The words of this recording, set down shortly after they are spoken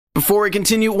Before we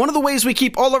continue, one of the ways we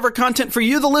keep all of our content for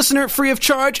you, the listener, free of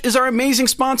charge is our amazing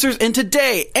sponsors, and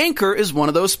today, Anchor is one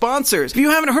of those sponsors. If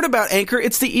you haven't heard about Anchor,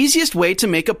 it's the easiest way to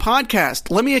make a podcast.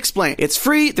 Let me explain. It's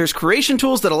free, there's creation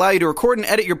tools that allow you to record and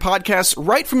edit your podcasts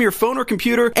right from your phone or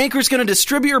computer. Anchor's going to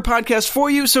distribute your podcast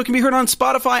for you so it can be heard on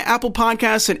Spotify, Apple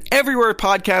Podcasts, and everywhere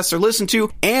podcasts are listened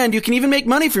to, and you can even make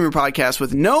money from your podcast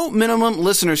with no minimum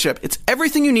listenership. It's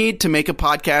everything you need to make a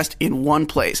podcast in one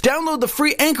place. Download the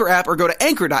free Anchor app or go to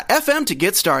anchor.fm to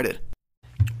get started.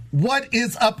 What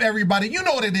is up, everybody? You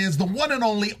know what it is, the one and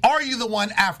only Are You the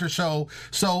One after show.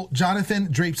 So Jonathan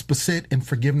drapes Basit in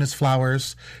forgiveness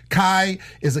flowers. Kai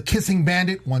is a kissing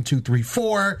bandit, 1, 2, 3,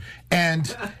 4.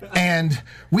 And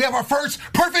we have our first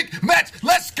perfect match.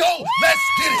 Let's go. Let's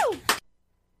get it.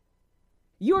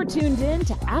 You're tuned in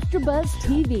to AfterBuzz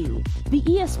TV, the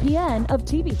ESPN of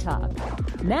TV talk.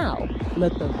 Now,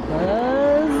 let the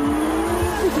buzz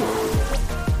begin.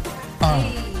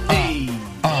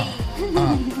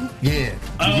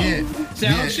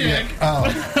 Sound check.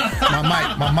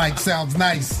 My mic sounds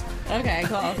nice. Okay,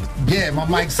 cool. Yeah, my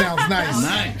mic sounds nice.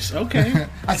 Nice. Okay.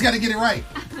 I just got to get it right.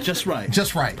 Just right.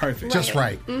 Perfect. Just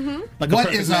right. Mm-hmm. Like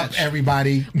what is up,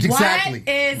 everybody? Exactly. What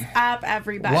is up,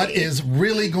 everybody? What is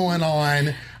really going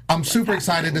on? I'm super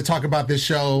excited to talk about this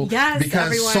show because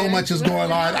everyone. So much is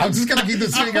going on. I'm just going to keep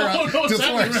this finger up. Just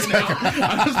for a second.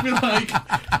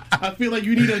 I feel like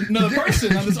you need another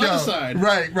person on this other side.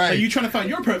 Right. Are you trying to find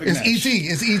your perfect match?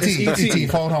 It's E.T.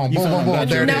 Hold on. Boom.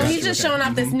 There it is. No, he's just showing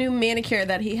off this new manicure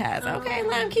that he has. Okay,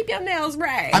 let him keep your nails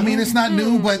right. I mean, it's not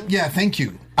new, but yeah, thank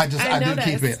you. I do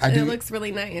keep it. It looks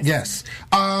really nice. Yes.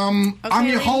 I'm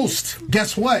your host.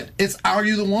 Guess what? It's Are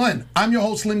You the One? I'm your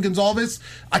host, Lynn Gonzalez.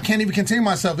 I can't even contain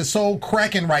myself. It's so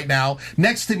cracking right now.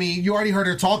 Next to me, you already heard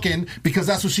her talking because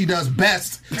that's what she does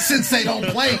best since they don't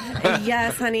play.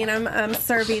 Yes, honey, and I'm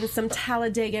serving some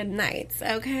Talladega Nights,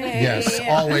 okay? Yes,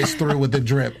 always through with the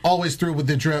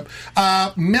drip.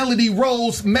 Melody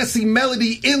Rose, Messy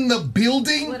Melody in the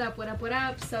building. What up?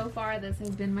 So far, this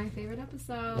has been my favorite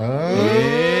episode.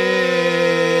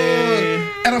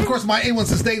 And of course, my A1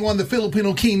 since day one, the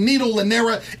Filipino king, Nito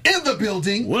Lanera in the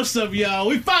building. What's up, y'all?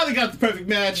 We finally got the perfect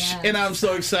match, and I'm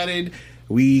so excited.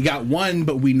 We got one,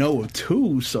 but we know of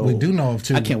two, so... We do know of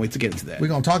two. I can't wait to get into that. We're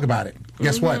going to talk about it.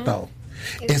 Guess what, though?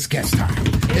 It's guest time.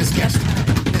 It's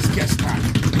guest time.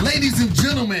 Ladies and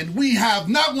gentlemen, we have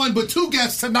not one but two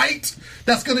guests tonight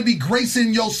that's going to be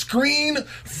gracing your screen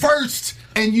first.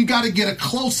 And you got to get a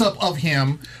close-up of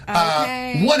him.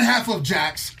 Okay. One half of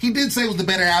Jax. He did say it was the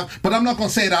better half, but I'm not going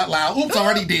to say it out loud. Oops, I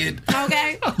already did.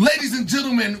 Okay. Ladies and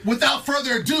gentlemen, without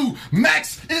further ado,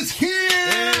 Max is here!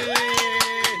 Hey.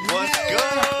 What's good?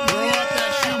 Throw up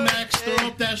that shoe, Max. Throw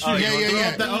up that shoe.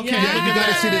 Yeah. Okay. Yeah, you got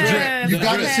to see the drip. You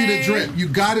got to see the drip.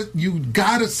 You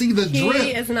got to see the drip.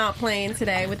 He is not playing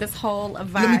today with this whole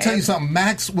vibe. Let me tell you something.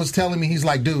 Max was telling me, he's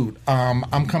like, dude,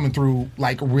 I'm coming through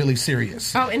like really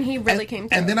serious. Oh, and he really came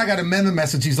through. And then I got a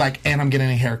message. He's like, and I'm getting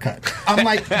a haircut. I'm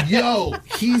like, yo,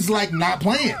 he's like not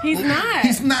playing. He's not.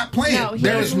 He's not playing. No,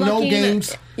 There's no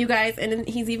games. You guys, and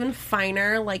he's even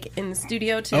finer, like in the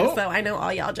studio too. So I know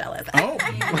all y'all jealous. Oh,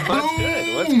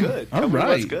 What's good? All right.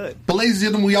 What's good? But ladies and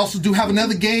gentlemen, we also do have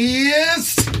another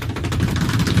guest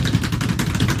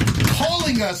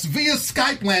calling us via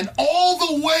Skype land all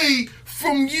the way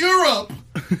from Europe.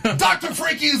 Dr.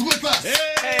 Frankie is with us.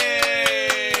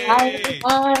 Hey!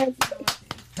 Hi.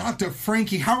 Dr.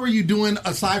 Frankie, how are you doing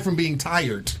aside from being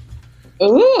tired?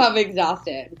 Ooh, I'm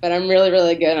exhausted, but I'm really,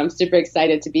 really good. I'm super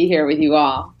excited to be here with you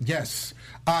all. Yes.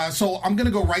 So I'm going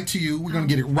to go right to you. We're going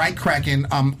to get it right cracking.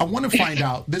 I want to find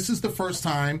out, this is the first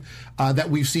time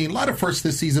that we've seen, a lot of firsts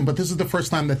this season, but this is the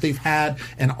first time that they've had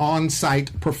an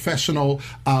on-site professional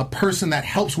person that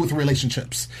helps with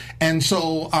relationships. And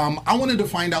so I wanted to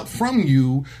find out from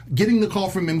you, getting the call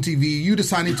from MTV, you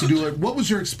decided to do it. What was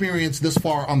your experience this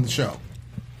far on the show?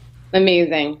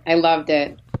 Amazing. I loved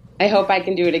it. I hope I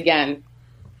can do it again.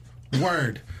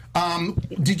 Word.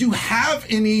 Did you have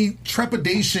any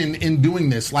trepidation in doing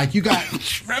this? Like you got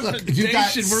Trepidation. You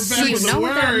got We're back with the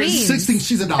words. 16.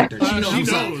 She's a doctor.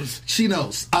 She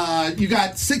knows. You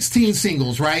got 16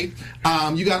 singles, right?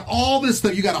 You got all this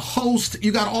stuff. You got a host.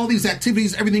 You got all these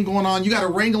activities, everything going on. You got to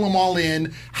wrangle them all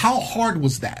in. How hard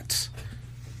was that?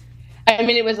 I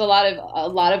mean, it was a lot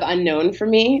of unknown for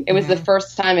me. It was the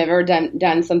first time I've ever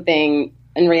done something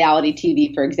in reality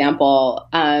TV, for example.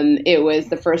 It was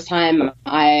the first time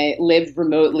I lived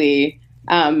remotely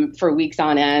for weeks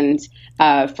on end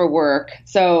for work.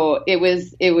 So it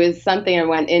was something I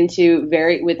went into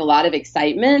with a lot of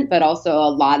excitement, but also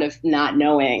a lot of not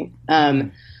knowing,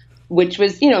 which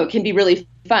was, it can be really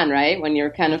fun, right? When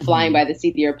you're kind of flying by the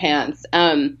seat of your pants.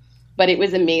 But but it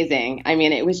was amazing. I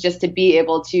mean, it was just to be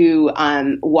able to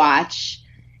watch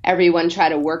everyone try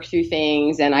to work through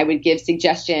things, and I would give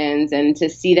suggestions, and to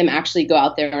see them actually go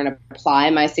out there and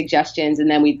apply my suggestions, and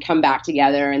then we'd come back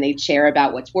together and they'd share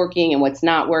about what's working and what's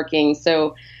not working.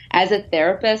 So as a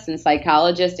therapist and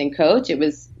psychologist and coach,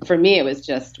 for me, it was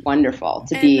just wonderful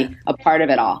to be a part of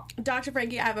it all. Dr.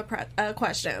 Frankie, I have a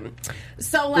question.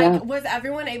 So, was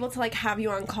everyone able to, have you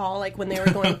on call, when they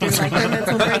were going through, their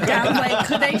mental breakdowns?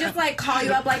 Could they just, call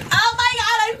you up, oh, my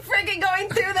God, I'm freaking going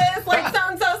through this,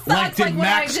 so-and-so sucks, did what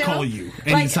Max do I do? call you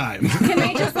anytime? Can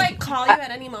they just, call you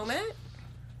at any moment?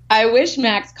 I wish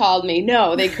Max called me.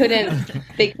 No, they couldn't.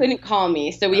 They couldn't call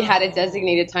me. So we had a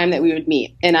designated time that we would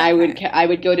meet, and I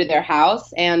would go to their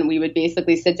house, and we would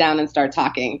basically sit down and start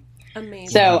talking. Amazing.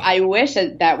 So I wish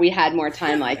that we had more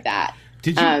time like that.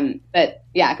 Did you? But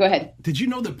yeah, go ahead. Did you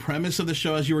know the premise of the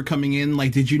show as you were coming in?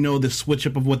 Did you know the switch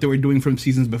up of what they were doing from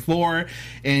seasons before?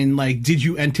 And did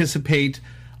you anticipate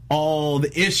all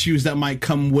the issues that might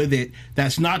come with it?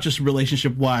 That's not just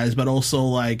relationship wise, but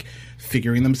also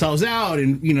figuring themselves out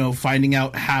and finding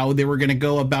out how they were going to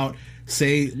go about,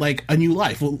 say, a new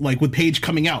life, with Paige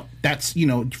coming out. That's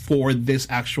for this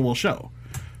actual show.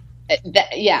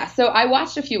 Yeah, so I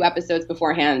watched a few episodes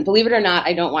beforehand. Believe it or not,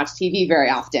 I don't watch TV very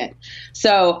often.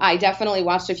 So I definitely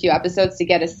watched a few episodes to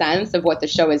get a sense of what the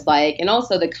show is like. And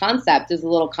also the concept is a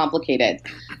little complicated.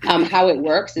 How it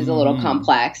works is a little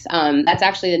complex. That's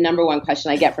actually the number one question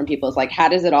I get from people is how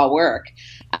does it all work?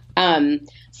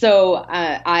 So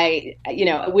I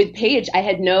with Paige, I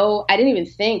didn't even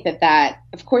think that,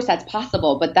 of course that's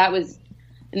possible, but that was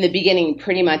in the beginning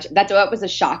pretty much, that was a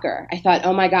shocker. I thought,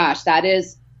 oh my gosh,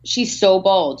 she's so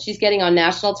bold. She's getting on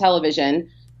national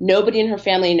television. Nobody in her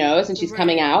family knows, and she's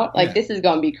coming out. This is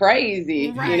going to be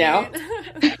crazy,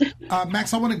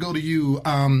 Max, I want to go to you.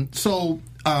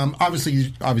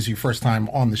 Obviously, first time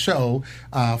on the show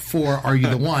for Are You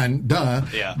the One? Duh.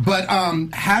 Yeah. But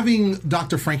having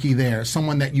Dr. Frankie there,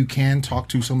 someone that you can talk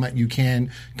to, someone that you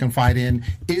can confide in,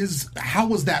 how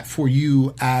was that for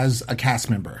you as a cast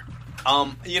member?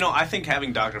 I think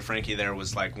having Dr. Frankie there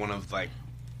was one of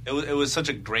it was such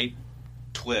a great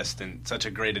twist and such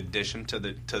a great addition to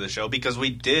the show, because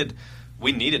we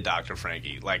needed Dr.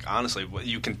 Frankie. Honestly,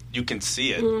 you can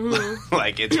see it.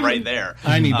 Mm-hmm. It's right there.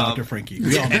 I need Dr. Frankie.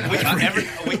 We all need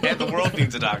and the world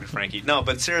needs a Dr. Frankie. No,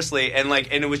 but seriously, and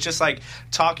it was just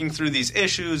talking through these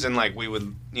issues, and we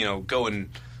would go and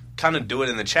kind of do it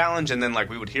in the challenge, and then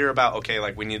we would hear about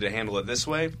we need to handle it this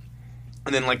way,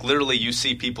 and then literally you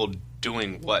see people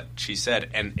doing what she said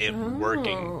and it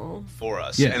working for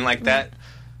us. Yeah. And that,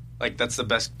 that's the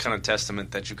best kind of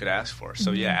testament that you could ask for. So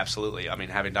yeah, absolutely. I mean,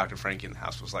 having Dr. Frankie in the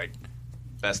house was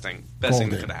best thing that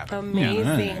could have happened.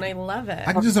 Amazing. And I love it.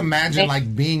 I can just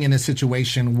imagine being in a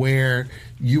situation where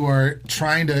you are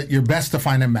trying your best to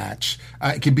find a match.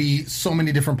 It could be so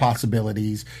many different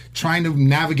possibilities. Trying to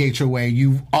navigate your way.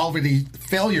 You've already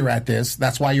failure at this.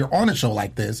 That's why you're on a show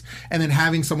like this. And then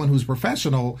having someone who's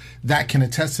professional that can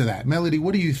attest to that. Melody,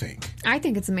 what do you think? I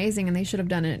think it's amazing, and they should have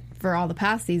done it for all the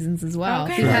past seasons as well.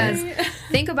 Okay. Because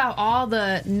think about all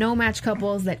the no-match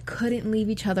couples that couldn't leave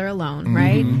each other alone,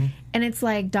 right? And it's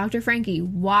Dr. Frankie,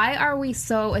 why are we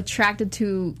so attracted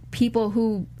to people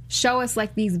who show us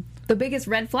the biggest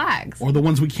red flags? Or the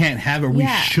ones we can't have or we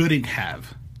shouldn't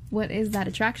have. What is that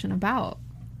attraction about?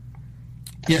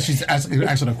 Yeah, she's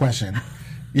asking a question.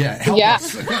 Yeah, help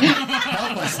us.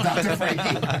 Help us, Dr.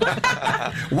 Frankie.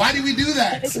 Why do we do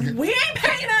that? We ain't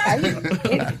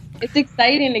paying us. It's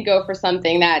exciting to go for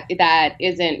something that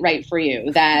isn't right for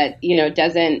you, that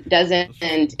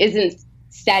isn't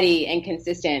steady and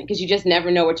consistent, because you just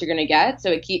never know what you're going to get.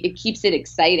 So it keeps it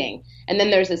exciting. And then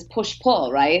there's this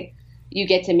push-pull, right? You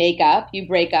get to make up, you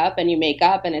break up, and you make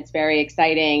up, and it's very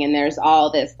exciting. And there's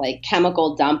all this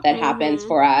chemical dump that happens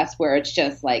for us, where it's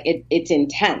just it's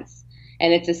intense,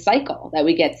 and it's a cycle that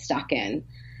we get stuck in.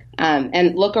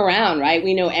 And look around, right?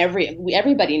 We know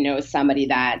everybody knows somebody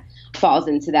that falls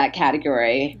into that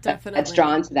category. Definitely. That's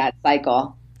drawn to that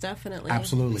cycle. Definitely.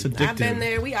 Absolutely. It's addictive. I've been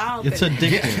there. We all It's been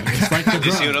there. addictive. It's like the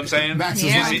You see drug. what I'm saying? Max is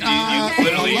You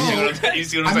literally hello. you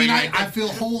see what I'm I mean, saying? I feel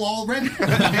whole already.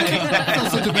 I feel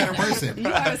such a better person.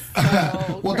 You are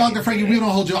so Well, Dr. Frankie, we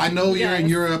don't hold you. I know you're in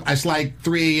Europe. It's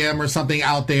 3 a.m. or something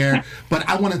out there. But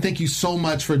I want to thank you so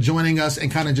much for joining us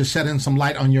and kind of just shedding some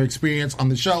light on your experience on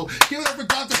the show. Give it up for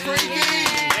Dr. Frankie.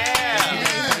 Yeah.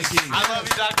 Yes. Frankie. I love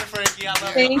you, Dr. Frankie. I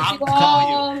love Thank you. you I'll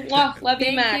call you. all. Love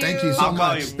you, Max. Thank you so I'll call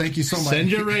much. you. Thank you so much.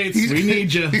 Send your rates. We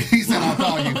need you. He said, I'll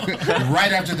call you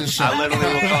right after this show. I literally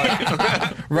will call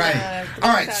you. Right.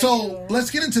 All right. So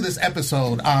let's get into this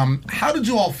episode. How did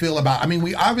you all feel about? I mean,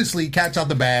 we obviously catch out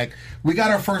the bag. We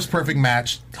got our first perfect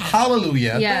match.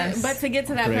 Hallelujah. Yes. But to get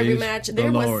to that Praise perfect match, the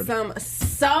there Lord. was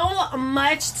so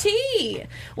much tea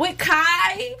with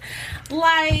Kai.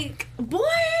 Like, boy.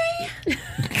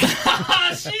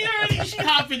 She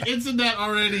hopping into that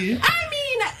already. I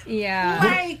mean, Yeah.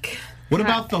 like. What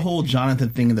about the whole Jonathan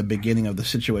thing in the beginning of the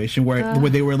situation where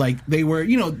they were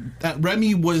that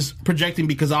Remy was projecting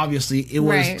because obviously it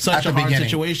was Right. such At a the hard beginning.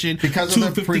 situation. Because of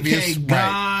the 250K previous-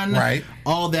 gone, right.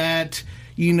 all that.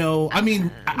 I mean,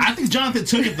 I think Jonathan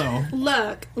took it though.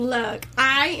 Look,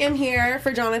 I am here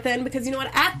for Jonathan because you know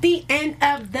what? At the end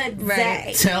of the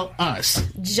day, Tell us.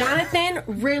 Jonathan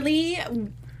really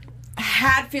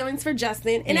had feelings for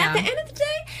Justin, and at the Yeah. end of the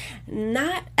day,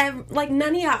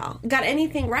 none of y'all got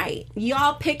anything right.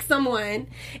 Y'all picked someone,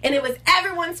 and it was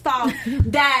everyone's fault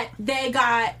that they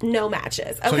got no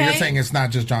matches. Okay, So you're saying it's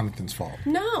not just Jonathan's fault?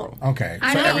 no? Okay.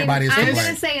 I So mean, everybody is to I'm blame.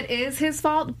 going to say it is his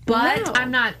fault, but No. I'm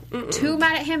not too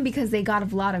mad at him because they got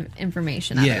a lot of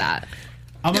information out of that.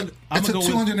 I'm It's gonna a go with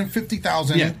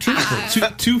 250,000 Yeah, trooper.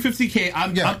 250K.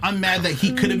 I'm mad that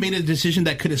he could have made a decision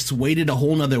that could have swayed it a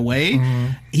whole nother way.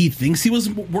 He thinks he was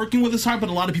working with his heart, but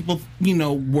a lot of people,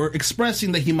 were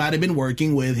expressing that he might have been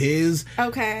working with his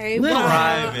Okay, little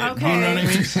private. okay. You know what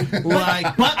I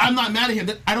mean? But I'm not mad at him.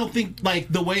 I don't think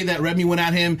the way that Remy went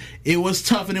at him, it was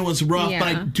tough and it was rough. Yeah. But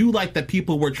I do like that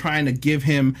people were trying to give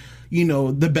him,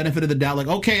 the benefit of the doubt. Like,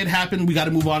 okay, it happened. We got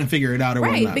to move on and figure it out or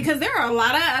Right, whatnot. because there are a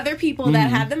lot of other people that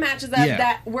had the matches up Yeah.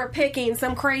 that were picking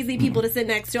some crazy people to sit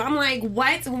next to. I'm like,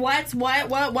 what?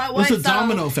 It's a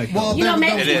domino effect. Well, You know,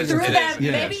 maybe It he is, threw it them. is,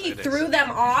 yeah. Maybe he It is. threw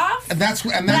them off. And that's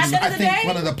But at the end I of the think day,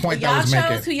 one of the points y'all I was chose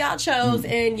making. who y'all chose,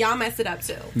 and y'all messed it up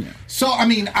too. So, I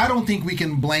mean, I don't think we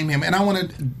can blame him. And I want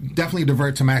to definitely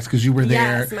divert to Max because you were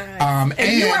there. Yes, Max. And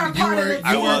And you were a part of it,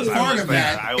 you too. were I part was of there.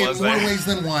 that I in was more there. ways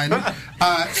than one.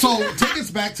 So, take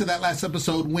us back to that last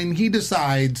episode when he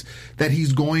decides that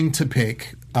he's going to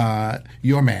pick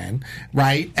your man,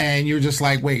 right? And you're just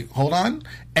like, wait, hold on.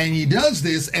 And he does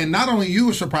this, and not only you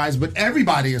are surprised, but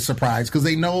everybody is surprised because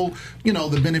they know,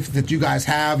 the benefit that you guys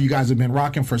have. You guys have been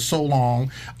rocking for so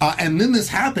long. And then this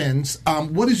happens.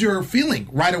 What is your feeling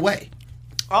right away?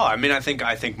 Oh, I mean, I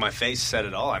think my face said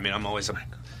it all. I mean, I'm always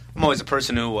a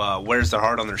person who wears their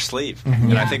heart on their sleeve,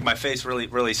 and I think my face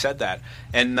really said that.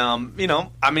 And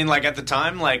I mean, like at the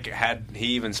time, like had he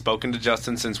even spoken to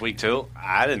Justin since week 2,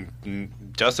 I didn't.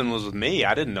 Justin was with me.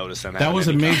 I didn't notice him. That was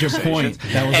a major point.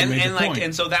 That was a major point.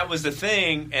 And so that was the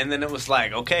thing. And then it was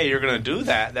like, okay, you're going to do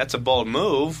that. That's a bold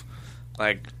move.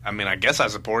 Like, I mean, I guess I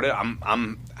support it.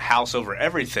 I'm house over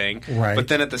everything. Right. But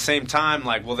then at the same time,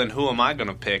 like, well, then who am I going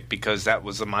to pick? Because that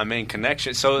was my main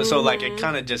connection. So like, it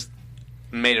kind of just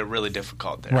made it really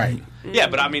difficult there. Right. Yeah,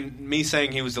 but I mean, me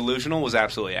saying he was delusional was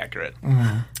absolutely accurate.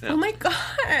 Oh my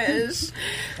gosh.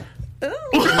 Ooh.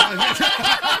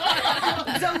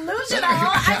 Delusional.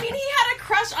 I mean, he had a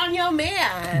crush on your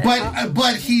man.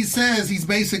 But he says he's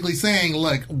basically saying,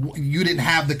 look, you didn't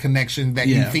have the connection that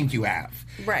you think you have.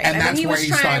 Right. And I mean, that's he where was he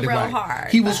trying started. real Right.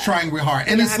 hard, He was but- trying real hard.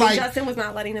 And Yeah, it's I mean, like Justin was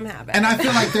not letting him have it. and I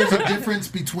feel like there's a difference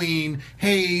between,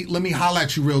 hey, let me holler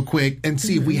at you real quick and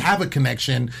see if we have a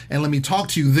connection and let me talk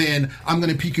to you. Then I'm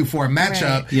going to pick you for a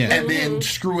matchup Right. Yeah. and then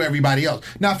screw everybody else.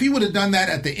 Now, if he would have done that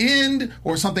at the end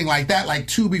or something like that, like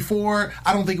 2 before,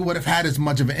 I don't think it would have had as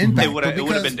much of an impact. It would have But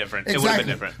been because- different. It would have been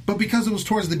different. But because it was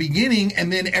towards the beginning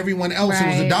and then everyone else, it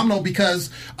was a Right. domino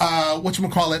because,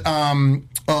 whatchamacallit,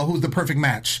 who's the perfect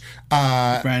match?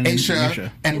 Brandon, Aisha Aisha.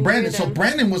 and Brandon. So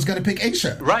Brandon was going to pick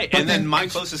Aisha. Right. But And then my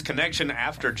Aisha- closest connection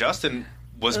after Justin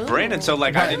was Brandon. So,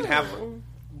 like, I didn't have...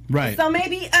 Right. So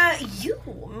maybe you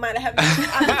might have. Put it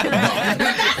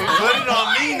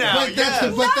on me now.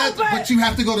 But you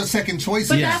have to go to second choice.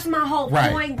 But Yeah. that's my whole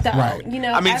Right, point, though. right. You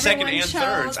know, I mean, everyone second and chose-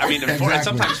 thirds. I mean, and Exactly.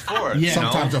 sometimes fourth. Yeah. you know?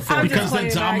 Sometimes a four. I'm Because the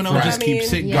playing domino back. just I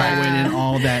keeps mean, it yeah. going and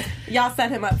all that. Y'all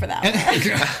set him up for that.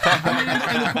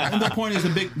 And the point is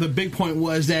the big point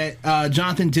was that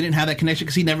Jonathan didn't have that connection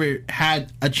because he never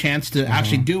had a chance to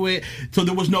actually do it. So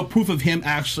there was no proof of him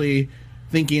actually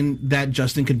thinking that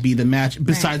Justin could be the match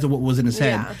besides of what was in his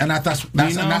head. Yeah. And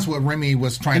that's what Remy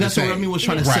was trying And to that's say. what Remy was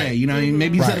trying to Right. say. You know, what I mean?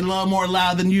 Maybe he said it Right. a little more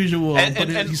loud than usual, And but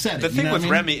he said it. the you thing know with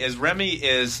what I mean? Remy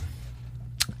is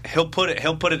he'll put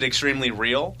it extremely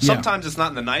real. Yeah. Sometimes it's not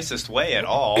in the nicest way at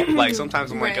all. Like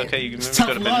sometimes I'm like, Right. okay, you It's could tough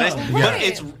have been love. nice, Yeah.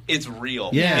 but it's real.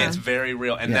 Yeah. It's very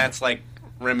real, and Yeah. that's like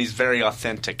Remy's very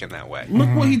authentic in that way. Look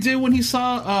what he did when he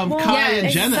saw Kai and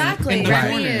Jenna in the Right.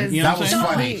 corner. You know That was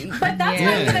funny. But that's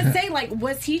what I'm gonna say. Like,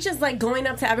 was he just like going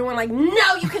up to everyone like,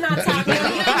 "No, you cannot talk. No, you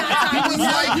cannot talk." He was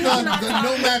like the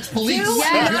no match police.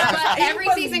 Yeah, but every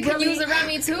season could use a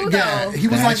Remy too, though. Yeah, he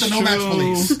was like the no match true.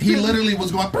 police. He literally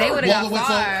was going. They would've blow the got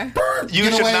far. whistle. You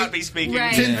Get should away, not be speaking.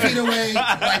 Right. 10 feet away.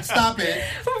 Like, stop it.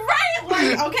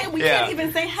 Right? Like, okay, we can't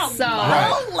even say hello. So-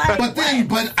 Right. Like,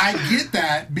 But I get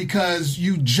that because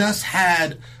you just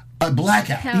had a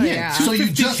blackout. Hell yeah. So you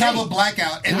just have a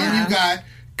blackout, and then you got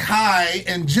Kai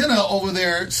and Jenna over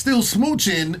there still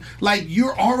smooching. Like,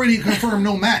 you're already confirmed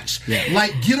no match.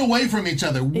 Like, get away from each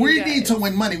other. We need to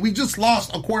win money. We just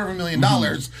lost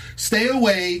 $250,000. Stay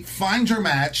away, find your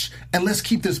match, and let's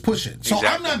keep this pushing. So I'm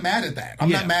Exactly. not mad at that. I'm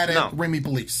not mad at Remy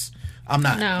Police. I'm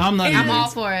not. No, I'm not I'm either. all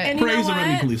for it. And you Praise know the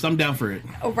Remy what? police. I'm down for it.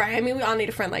 Oh, right. I mean, we all need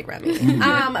a friend like Remy.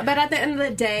 But at the end of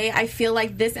the day, I feel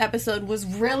like this episode was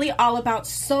really all about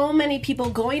so many people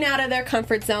going out of their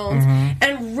comfort zones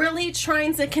and really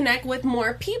trying to connect with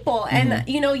more people. And,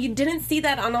 you know, you didn't see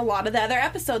that on a lot of the other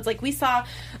episodes. Like, we saw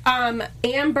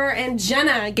Amber and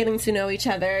Jenna getting to know each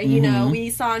other. You know,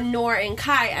 we saw Noor and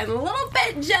Kai. And a little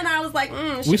bit, Jenna, I was like,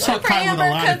 We saw Kai with a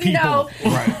lot of people.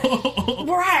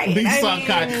 Right. We saw mean,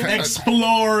 Kai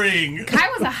exploring. Kai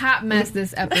was a hot mess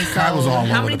this episode. Kai was all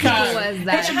How over many the people place.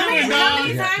 was How that?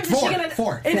 many times is she gonna?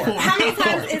 Four. How many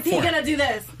times is he gonna do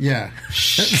this? Yeah.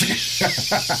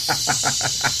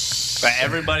 But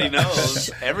everybody knows.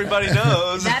 Everybody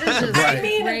knows. That is just I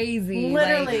mean, crazy.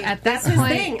 literally, Like, at that's this his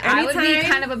point, thing. I would be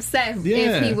Anytime- kind of upset Yeah.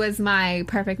 if he was my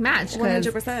perfect match.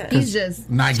 100%. He's just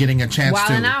Not getting a chance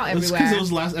wilding to. out It's because everywhere. it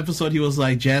was last episode. He was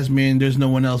like, "Jasmine, there's no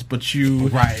one else but you."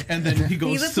 Right. And then he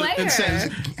goes He's a player. and says,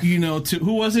 "You know, to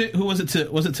who was it? Who was it to?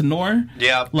 Was it to Noor?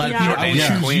 Yeah. Like, Yeah. you know, I would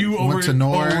Yeah. choose you Went over to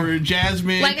Noor. over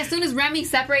Jasmine." Like, as soon as Remy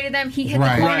separated them, he hit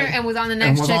Right. the corner Right. and was on the And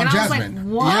next was chick. on And I was Jasmine. like,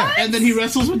 what? Yeah. and then he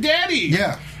wrestles with Daddy.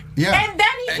 Yeah. Yeah. And then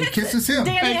he kisses him.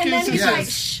 Danny, And and then kisses he's him. like,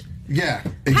 Yes. "Shh." Yeah.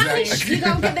 How many? Exactly. They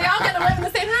all gonna live in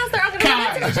the same house. They're all gonna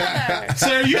live into each other.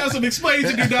 Sir, you have some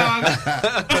explaining to do, dog.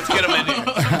 Let's get him in here.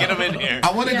 Get him in here.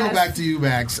 I want to go back to you,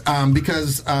 Max,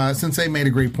 because Sensei made a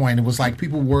great point. It was like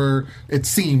it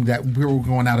seemed that we were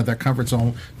going out of their comfort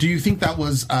zone. Do you think that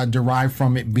was derived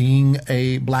from it being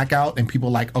a blackout and people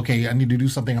like, okay, I need to do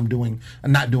something I'm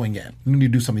not doing yet. I need to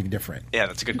do something different. Yeah,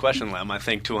 that's a good question, Lem. I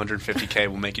think $250K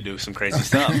will make you do some crazy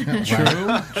stuff.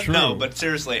 True. No, but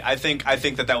seriously, I think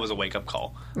that was a wake up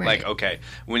call. Right. Like, okay,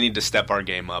 we need to step our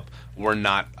game up. We're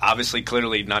not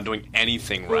clearly not doing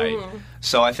anything right.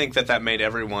 So I think that made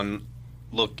everyone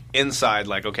look inside.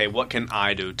 Like, okay, what can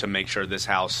I do to make sure this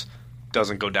house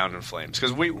doesn't go down in flames?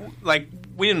 Because we're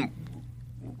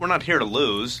not here to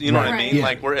lose. You know what I Right. mean? Yeah.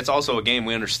 Like, it's also a game.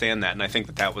 We understand that, and I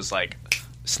think that was like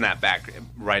snap back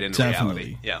right into Definitely.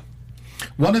 reality. Yeah.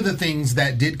 One of the things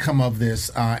that did come of this,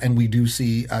 and we do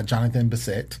see Jonathan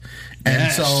Bissett, and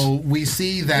Yes. so we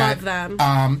see that Love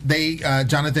them.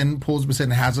 Jonathan pulls Bissett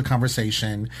and has a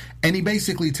conversation, and he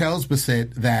basically tells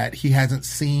Bissett that he hasn't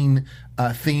seen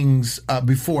things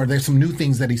before. There's some new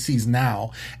things that he sees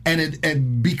now,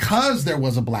 and because there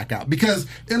was a blackout. Because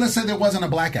let's say there wasn't a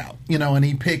blackout, and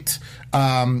he picked.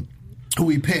 Who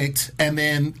he picked, and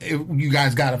then you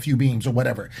guys got a few beams or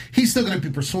whatever. He's still going to be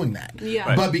pursuing that. Yeah.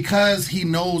 Right. But because he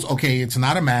knows, okay, it's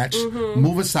not a match,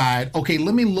 move aside. Okay,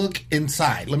 let me look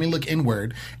inside. Let me look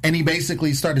inward. And he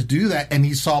basically started to do that, and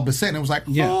he saw Bissett, and it was like,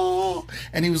 oh.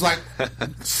 And he was like,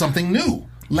 something new.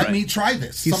 Let me try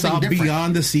this. He something saw different.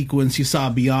 beyond the sequence. He saw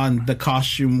beyond the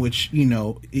costume, which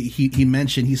he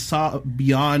mentioned. He saw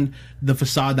beyond the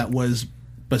facade that was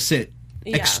Bissett.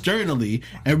 Yeah. Externally,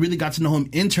 and really got to know him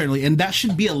internally, and that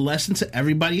should be a lesson to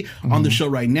everybody on the show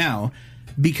right now.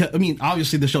 Because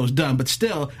obviously the show is done, but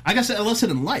still, I guess a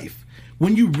lesson in life.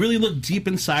 When you really look deep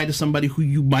inside of somebody who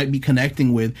you might be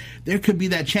connecting with, there could be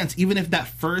that chance, even if that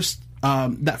first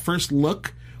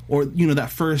look. Or, that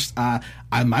first, I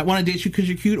might want to date you because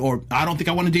you're cute, or I don't think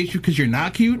I want to date you because you're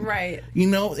not cute. Right.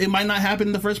 It might not happen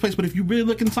in the first place, but if you really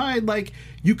look inside, like,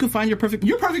 you could find your perfect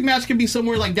match can be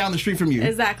somewhere, like, down the street from you.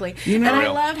 Exactly. You know? And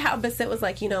I loved how Bissett was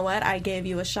like, you know what? I gave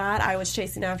you a shot. I was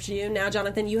chasing after you. Now,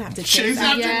 Jonathan, you have to chase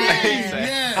after me.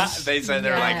 Yes. They said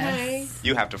they're like, Okay.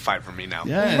 you have to fight for me now.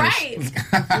 Yes. Right.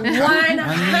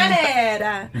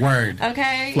 100. Word.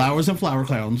 Okay. Flowers and flower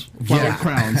crowns. Flower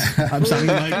crowns. I'm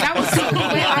sounding like... That was so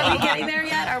Wait, are we getting there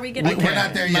yet? Are we getting We're there?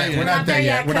 not there yet. Not We're not there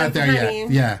yet. We're not there honey.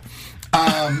 yet. Yeah.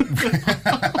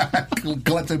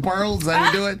 Collecting pearls, is that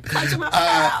what we're doing?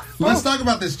 Let's talk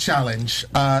about this challenge.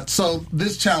 So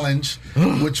this challenge,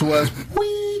 which was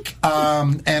week,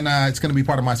 and it's going to be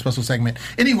part of my special segment.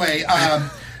 Anyway,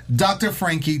 Dr.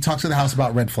 Frankie talks to the house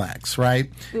about red flags, right?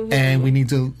 Mm-hmm. And we need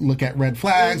to look at red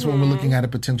flags when we're looking at a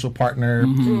potential partner,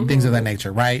 things of that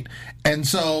nature, right? And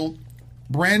so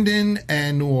Brandon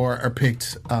and Noor are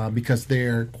picked because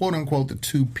they're, quote unquote, the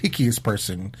two pickiest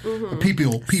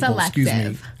people,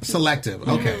 selective.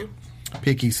 Okay.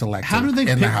 Picky, selective. How do they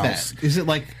pick the house? that? Is it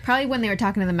like probably when they were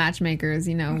talking to the matchmakers,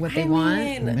 what they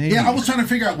want? Maybe. Yeah, I was trying to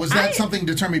figure out, was that something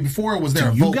determined before, or was there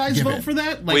a vote? You guys given? vote for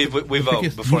that? We vote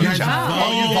before the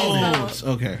challenge. You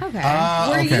voted. Okay.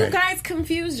 Were you guys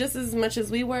confused just as much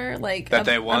as we were, like that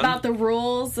they won? About the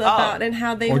rules, about and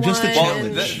how they or won? Just the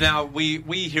challenge? Now we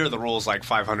hear the rules like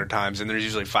 500 times, and there's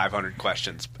usually 500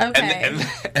 questions. Okay.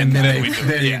 And then we do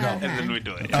there it. you go. And then we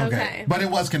do it. Okay. But it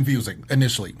was confusing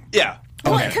initially. Yeah.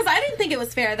 Well, because I didn't think it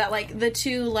was fair that, like, the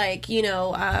two,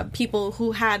 people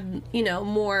who had,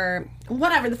 more,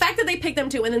 whatever, the fact that they picked them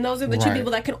two, and then those are the two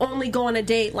people that can only go on a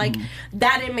date, like,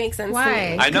 that didn't make sense to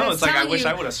me. I know, it's like, I wish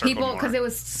I would have circled more. Because it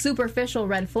was superficial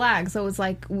red flags, so it's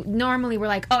like, normally we're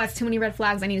like, oh, that's too many red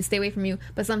flags, I need to stay away from you,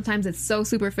 but sometimes it's so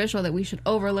superficial that we should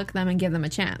overlook them and give them a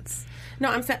chance. No,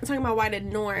 I'm talking about why did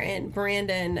Noor and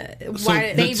Brandon,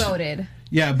 they voted.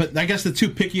 Yeah, but I guess the two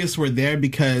pickiest were there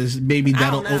because maybe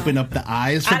that'll open up the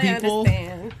eyes for people.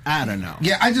 Understand. I don't know.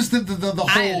 Yeah, I just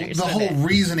the whole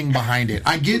reasoning behind it.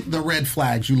 I get the red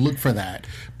flags; you look for that,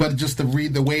 but just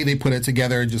the way they put it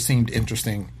together just seemed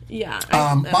interesting. Yeah.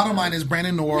 Bottom line is Brandon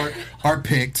and Noor are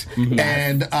picked,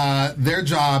 and their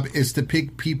job is to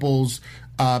pick people's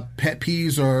pet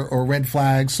peeves or red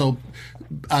flags. So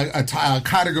a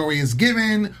category is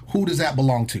given. Who does that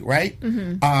belong to? Right.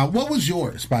 What was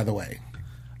yours, by the way?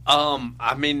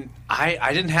 I mean,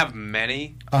 I didn't have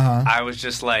many. I was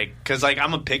just like, because like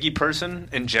I'm a picky person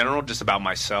in general, just about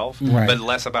myself, but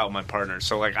less about my partner.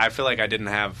 So like, I feel like I didn't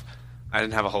have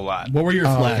a whole lot. What were your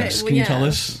flags? Can you tell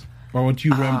us, or what do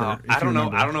you remember? I don't know.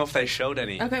 I don't know if they showed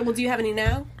any. Okay, well, do you have any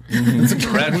now?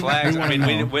 Red flags. I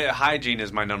mean, hygiene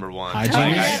is my number one.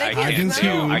 Hygiene,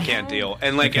 I can't deal.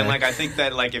 And like, I think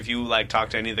that like if you like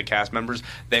talk to any of the cast members,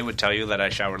 they would tell you that I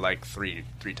showered like three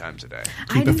times a day.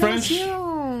 Keep it fresh.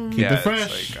 Keep it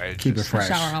fresh. Keep it fresh.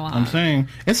 Shower a lot. I'm saying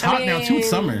it's hot now too. It's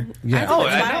summer. Yeah. Oh,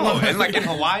 I know. And like in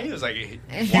Hawaii, it was like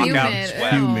walk out and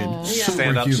sweat, humid,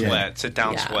 stand up sweat, sit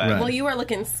down sweat. Well, you are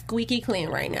looking squeaky clean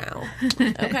right now.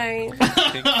 Okay.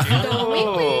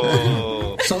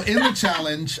 So in the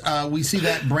challenge, we see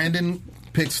that Brandon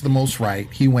picks the most right.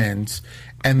 He wins.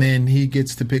 And then he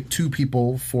gets to pick two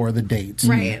people for the dates.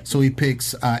 Right. So he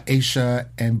picks Aisha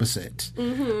and Basit.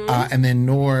 And then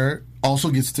Noor also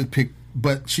gets to pick,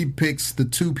 but she picks the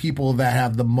two people that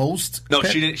have the most. No,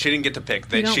 she didn't get to pick.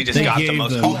 She just got the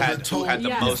most. Who had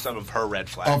the most of her red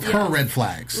flags? Her red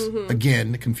flags.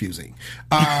 Again, confusing.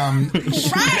 So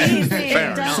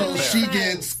she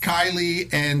gets Kylie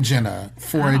and Jenna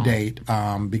for a date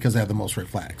because they have the most red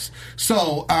flags.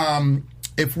 So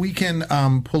if we can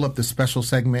pull up the special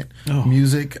segment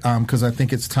music, because I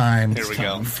think it's time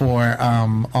for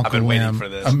Uncle I've been waiting Lim. for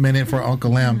this. A minute for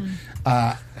Uncle Lim.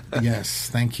 Yes,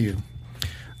 thank you.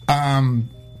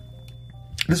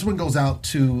 This one goes out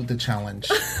to the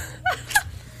challenge.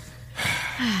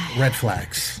 Red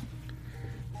flags.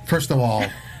 First of all,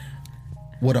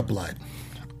 what a blood.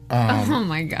 Oh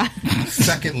my God.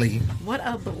 Secondly, what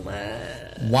a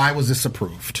blood. Why was this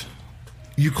approved?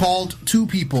 You called two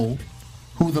people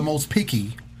who are the most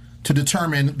picky to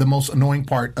determine the most annoying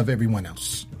part of everyone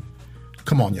else.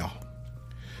 Come on, y'all.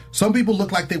 Some people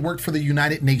look like they worked for the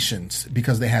United Nations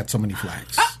because they had so many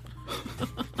flags.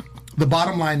 The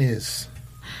bottom line is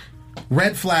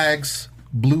red flags,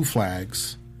 blue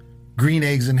flags, green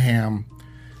eggs and ham.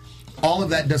 All of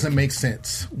that doesn't make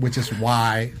sense, which is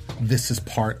why this is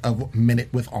part of Minute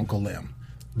with Uncle Lim.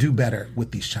 Do better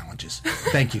with these challenges.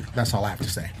 Thank you. That's all I have to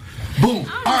say. Boom.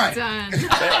 All right.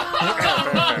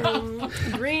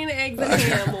 Green eggs and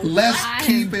ham. Let's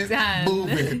keep it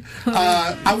moving.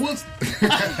 I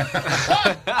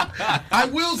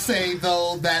will say,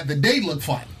 though, that the date looked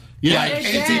fun. Yeah. Like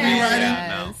ATV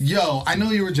riding. Yo, I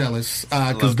know you were jealous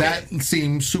because that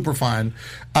seemed super fun.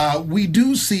 We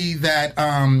do see that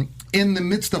in the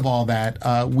midst of all that,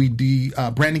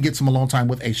 Brandon gets some alone time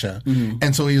with Aisha,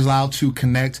 and so he's allowed to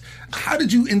connect. How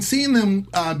did you, in seeing them,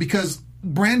 because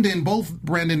both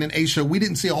Brandon and Aisha, we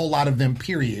didn't see a whole lot of them,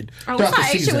 period, throughout the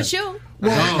season. Aisha was you. The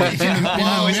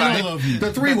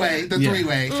three-way.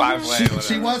 5-way.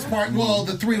 She was part,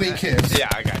 the three-way kiss. Yeah,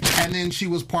 I got you. And then she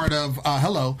was part of,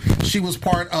 she was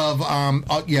part of,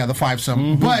 the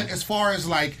fivesome. But as far as,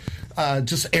 like,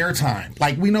 just airtime.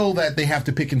 Like, we know that they have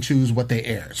to pick and choose what they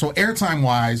air. So airtime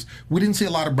wise, we didn't see a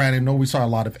lot of Brandon, nor we saw a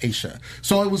lot of Aisha.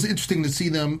 So it was interesting to see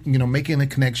them, making a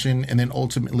connection and then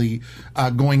ultimately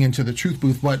going into the truth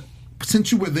booth. But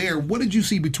since you were there, what did you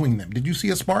see between them? Did you see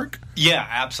a spark? Yeah,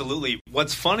 absolutely.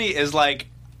 What's funny is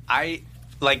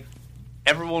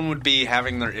everyone would be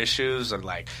having their issues and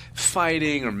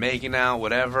fighting or making out,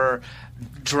 whatever,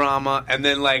 drama, and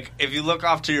then if you look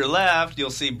off to your left, you'll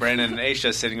see Brandon and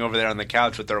Aisha sitting over there on the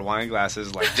couch with their wine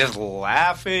glasses, just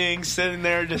laughing, sitting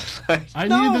there, just I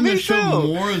needed them to show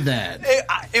more of that.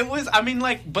 It was,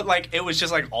 it was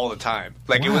just all the time.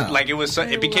 It was so,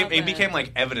 it became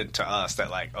evident to us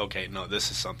that okay, no,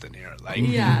 this is something here.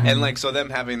 And so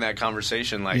them having that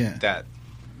conversation that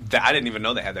I didn't even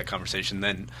know they had that conversation.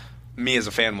 Then me as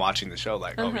a fan watching the show,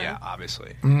 oh yeah,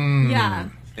 obviously,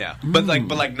 yeah, but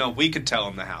no, we could tell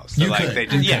in the house. So, they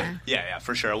just, yeah,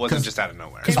 for sure. It wasn't just out of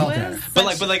nowhere.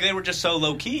 But they were just so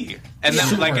low key, and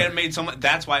then it made so much.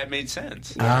 That's why it made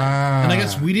sense. And I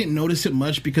guess we didn't notice it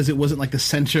much because it wasn't the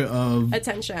center of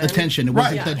attention. It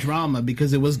wasn't the drama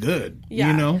because it was good.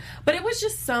 But it was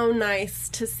just so nice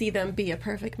to see them be a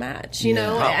perfect match. You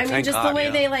know, I mean, just the way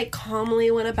they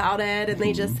calmly went about it, and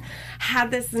they just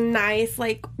had this nice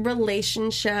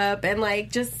relationship,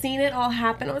 and just seeing it all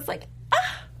happen. I was like,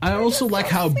 I also like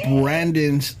how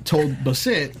Brandon told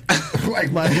Basit. No,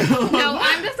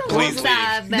 I'm just a little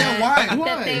sad that why?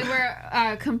 they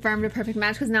were confirmed a perfect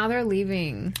match because now they're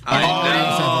leaving.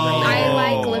 I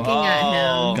like looking at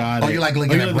him. Got it. You like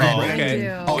looking at Brandon?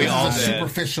 Okay. Oh, we all it's a did.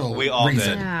 superficial We all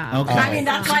reason. did. Yeah. Okay. I mean,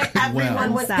 that's why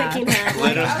everyone was picking him.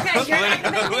 Okay, you're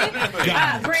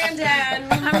not Brandon.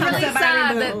 I'm really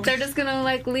sad that they're just gonna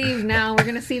leave now. We're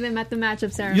gonna see them at the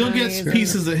matchup ceremony. You'll get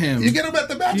pieces of him. You get him at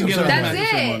the matchup. That's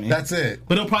it. That's it.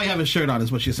 But he'll probably have a shirt on, is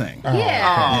what you're saying.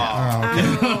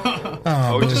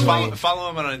 Just follow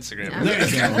him on Instagram. There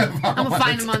you go. I'm gonna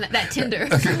find him on that Tinder.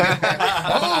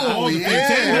 Oh, yeah.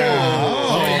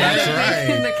 That's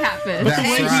right. The catfish. That's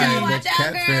Hey, right. watch The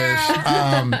out,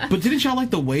 catfish. But didn't y'all like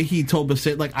the way he told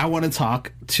Basit, I want to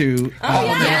talk to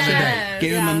yes.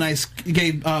 gave him a nice,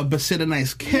 gave Basit a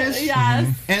nice kiss.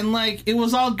 Yes. And it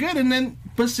was all good. And then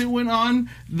Basit went on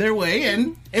their way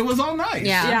and it was all nice.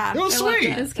 Yeah. It was sweet.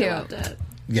 It's cute.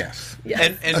 Yes.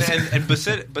 And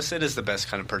Basit is the best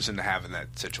kind of person to have in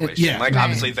that situation. Yeah.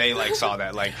 Obviously they saw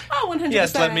that 100%.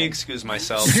 yes, let me excuse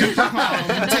myself. Take a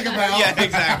bow. Yeah,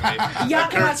 exactly. Y'all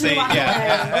can watch me walk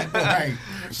away. Right.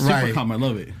 Super calm. I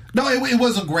love it. No, it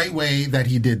was a great way that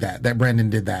he did that Brandon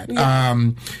did that. Yeah.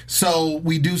 So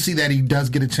we do see that he does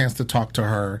get a chance to talk to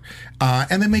her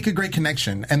and then make a great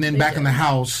connection. And then back in the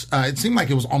house, it seemed like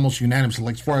it was almost unanimous,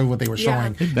 as far as what they were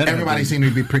showing. Everybody seemed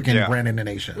to be picking Brandon and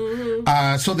Aisha.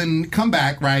 Mm-hmm. So then come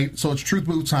back, right? So it's Truth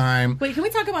Booth time. Wait, can we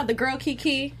talk about the girl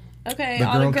Kiki? Okay, The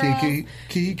all girl the girls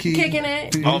Kiki kicking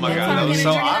it. Oh my God, that was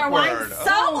so awkward.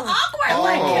 So awkward.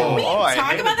 Can we I talk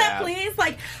hated about that, that. please?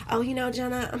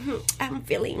 Jenna, I'm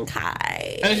feeling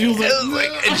Kai. And she was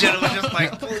And Jenna was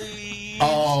just please.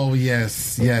 Oh,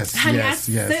 yes. Honey, I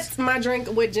sipped my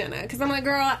drink with Jenna because I'm like,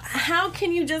 girl, how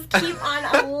can you just keep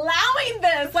on allowing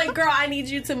this? Girl, I need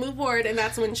you to move forward. And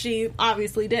that's when she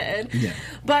obviously did. Yeah.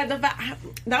 But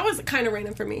that was kind of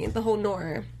random for me, the whole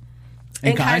Nora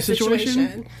and Kai's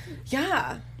situation?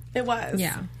 Yeah, it was.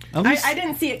 Yeah. I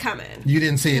didn't see it coming. You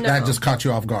didn't see it. No. That just caught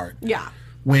you off guard. Yeah.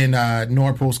 When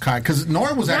Nora pulls Kai, because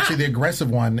Nora was actually the aggressive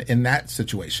one in that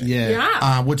situation.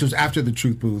 Yeah. Which was after the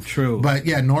Truth Booth. True. But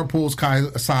Nora pulls Kai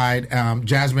aside.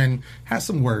 Jasmine has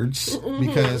some words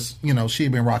because, she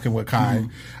had been rocking with Kai.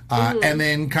 And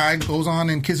then Kai goes on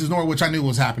and kisses Nora, which I knew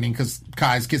was happening because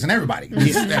Kai's kissing everybody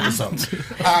this episode.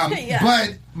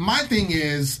 But my thing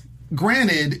is,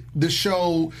 granted, the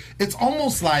show, it's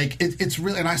almost like it's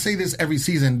really, and I say this every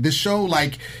season, this show,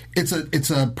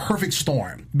 it's a perfect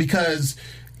storm because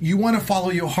you want to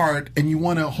follow your heart and you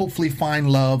want to hopefully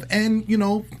find love and,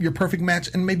 your perfect match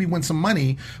and maybe win some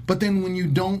money. But then when you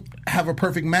don't have a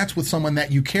perfect match with someone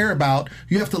that you care about,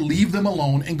 you have to leave them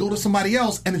alone and go to somebody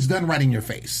else, and it's done right in your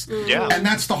face. Yeah. And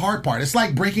that's the hard part. It's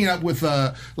like breaking up with,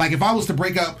 if I was to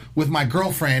break up with my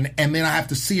girlfriend and then I have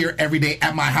to see her every day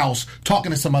at my house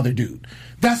talking to some other dude.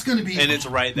 That's going to be... And it's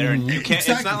right there. And you can't...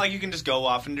 Exactly. It's not like you can just go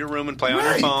off into your room and play on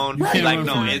your phone. Right.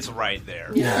 No, it's right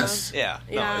there. Yes. Yeah.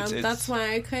 Yeah, It's that's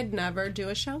why I could never do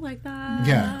a show like that.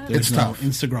 Yeah, it's tough.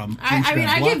 Instagram. I mean,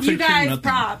 I Block give you picture, guys nothing.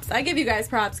 props. I give you guys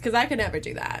props because I could never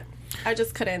do that. I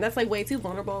just couldn't. That's way too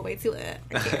vulnerable, way too lit.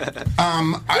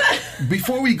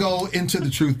 Before we go into the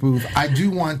Truth Booth, I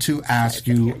do want to ask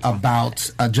you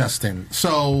about Justin.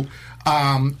 So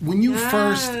When you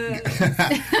first...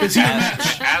 It's your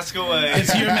match. Ask away.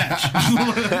 It's your match.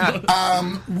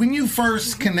 When you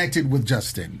first connected with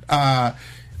Justin,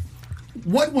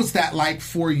 what was that like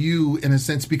for you in a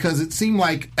sense? Because it seemed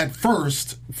like at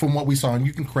first, from what we saw, and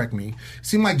you can correct me, it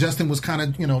seemed like Justin was kind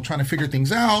of, trying to figure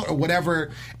things out or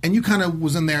whatever. And you kind of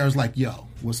was in there as like, yo,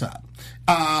 what's up?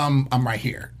 I'm right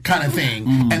here kind of thing.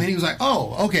 Mm-hmm. And then he was like,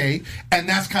 oh, okay. And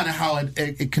that's kind of how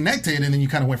it connected. And then you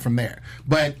kind of went from there.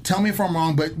 But tell me if I'm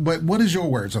wrong, but what is your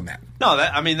words on that? No,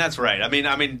 that's right. I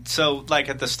mean, so like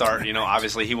at the start,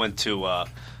 obviously he went to,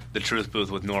 the Truth Booth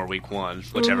with Nor week 1,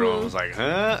 which everyone was like,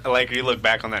 huh? Like, you look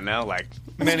back on that now, like,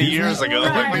 many years ago.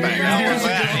 Right. What the hell was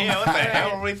that? What the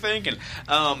hell were we thinking?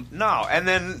 No. And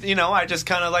then, I just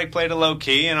kind of, like, played it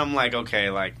low-key, and I'm like, okay,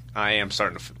 like, I am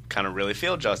starting to kind of really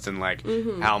feel Justin, like,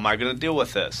 how am I going to deal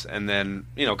with this? And then,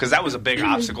 because that was a big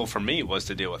obstacle for me, was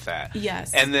to deal with that.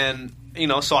 Yes. And then,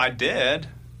 so I did,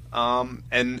 and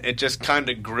it just kind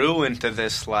of grew into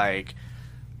this, like,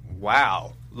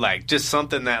 wow. Like, just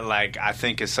something that, like, I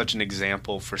think is such an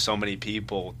example for so many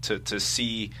people to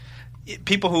see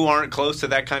people who aren't close to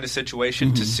that kind of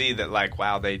situation to see that, like,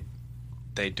 wow, they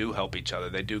do help each other.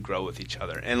 They do grow with each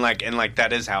other. And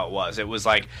that is how it was. It was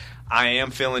like, I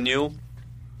am feeling you.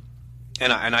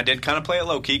 And I did kind of play it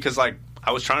low key because, like,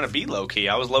 I was trying to be low key.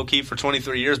 I was low key for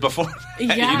 23 years before that,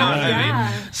 yeah, you know what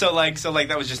I mean? So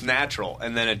that was just natural.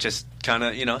 And then it just kind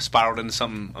of, spiraled into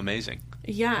something amazing.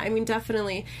 Yeah, I mean,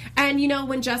 definitely. And,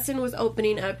 when Justin was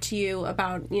opening up to you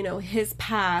about, his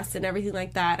past and everything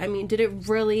like that, I mean, did it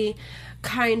really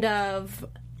kind of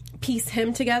piece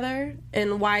him together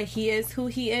and why he is who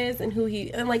he is and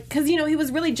because, he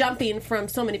was really jumping from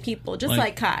so many people, just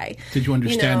like Kai. Did you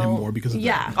understand him more because of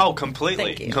that? Oh,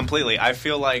 completely. Completely. I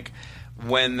feel like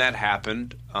when that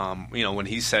happened, when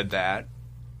he said that,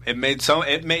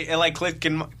 it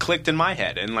clicked in my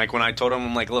head. And, like, when I told him,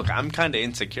 I'm like, look, I'm kind of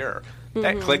insecure.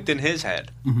 That clicked in his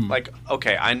head. Like,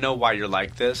 okay, I know why you're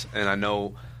like this, and I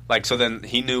know, like, so then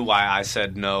he knew why I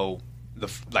said no,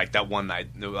 that one night,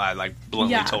 I, like,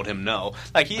 bluntly told him no.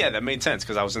 Like, that made sense,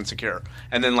 because I was insecure.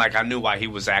 And then, like, I knew why he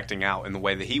was acting out in the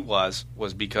way that he was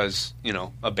because,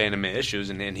 abandonment issues,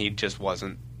 and he just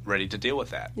wasn't ready to deal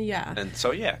with that. Yeah. And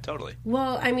so, yeah, totally.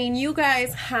 Well, I mean, you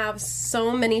guys have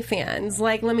so many fans.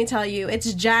 Like, let me tell you,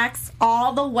 it's Jax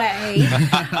all the way.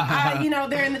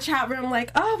 They're in the chat room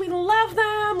like, oh, we love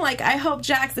them. Like, I hope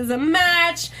Jax is a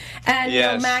match.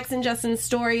 And, Max and Justin's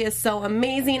story is so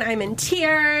amazing. I'm in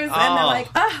tears. Oh. And they're like,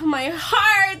 oh, my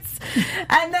heart.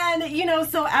 And then,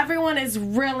 so everyone is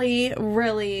really,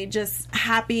 really just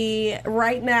happy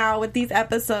right now with these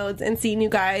episodes and seeing you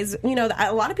guys.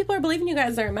 A lot of people are believing you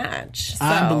guys are a match. So.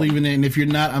 I'm believing it, and if you're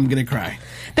not, I'm going to cry.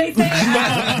 They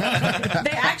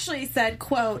actually said,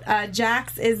 quote,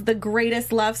 Jax is the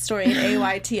greatest love story in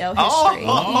AYTO history.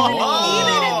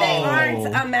 Even if they aren't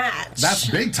a match. That's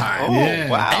big time. Oh, yeah.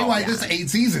 Wow. AY, this is 8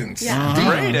 seasons. Yeah.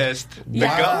 Greatest. The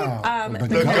GOAT.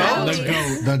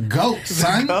 The GOAT,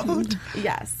 son. The GOAT.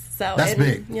 Yes. So that's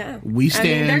big. Yeah. We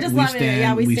stand. They're just loving it.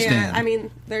 Yeah, we stand. stand. I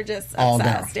mean, they're just all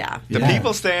obsessed. down. Yeah. The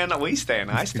people stand. We stand.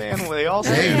 I stand. They all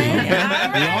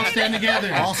stand. They all stand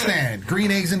together. All stand.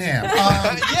 Green eggs and ham.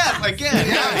 Yes, again.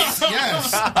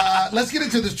 Yes. Let's get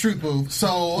into this Truth Booth.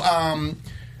 So,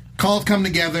 calls come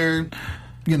together.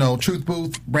 Truth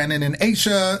Booth. Brandon and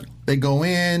Aisha. They go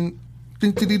in.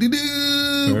 Perfect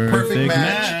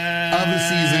match of the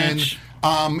season.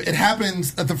 It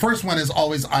happens. The first one is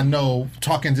always, I know,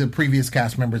 talking to previous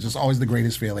cast members, it's always the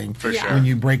greatest feeling for sure when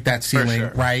you break that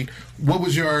ceiling, right? What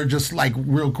was your, just like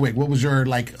real quick, what was your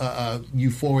like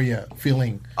euphoria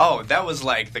feeling? Oh, that was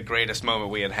like the greatest moment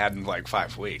we had in like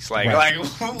 5 weeks.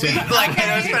 Especially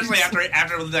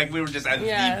after like we were just at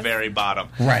the very bottom.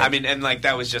 Right. I mean, and like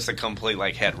that was just a complete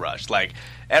like head rush. Like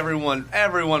everyone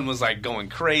was like going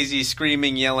crazy,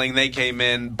 screaming, yelling. They came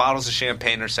in, bottles of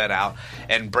champagne are set out,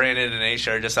 and Brandon and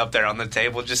Aisha are just up there on the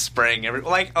table, just spraying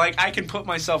like I can put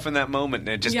myself in that moment, and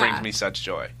it just brings me such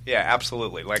joy. Yeah,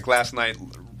 absolutely. Like last night,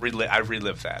 I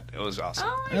relived that. It was awesome.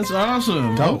 Oh That's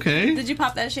awesome. Okay. Did you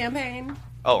pop that champagne?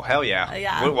 Oh, hell yeah.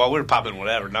 Yeah. We were popping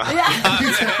whatever. No.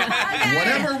 Yeah.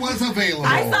 Whatever was available.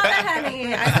 I saw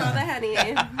the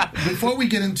honey. Before we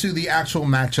get into the actual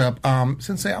matchup,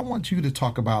 Sensei, I want you to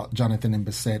talk about Jonathan and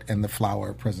Bissette and the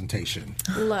flower presentation.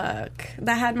 Look,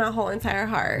 that had my whole entire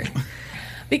heart.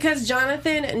 Because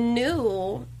Jonathan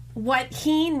knew what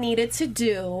he needed to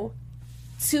do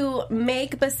to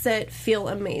make Bissette feel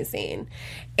amazing.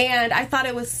 And I thought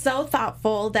it was so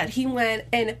thoughtful that he went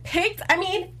and picked,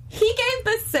 He gave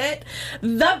Basit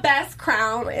the best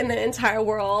crown in the entire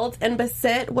world, and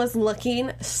Basit was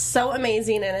looking so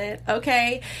amazing in it,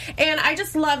 okay? And I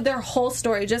just love their whole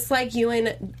story, just like you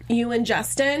and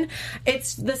Justin.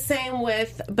 It's the same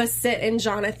with Basit and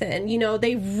Jonathan. You know,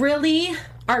 they really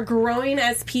are growing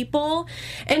as people,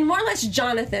 and more or less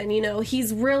Jonathan, you know,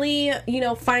 he's really, you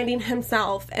know, finding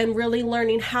himself and really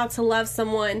learning how to love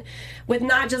someone with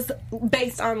not just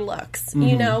based on looks,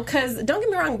 you know, because don't get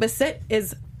me wrong, Basit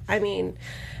is, I mean,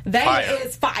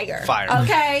 is fire.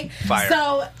 Okay? Fire.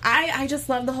 So I just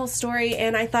love the whole story,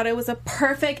 and I thought it was a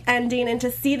perfect ending, and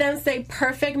to see them say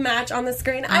perfect match on the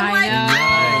screen, I'm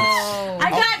I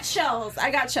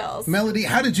got chills. Melody,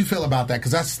 how did you feel about that?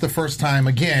 Because that's the first time,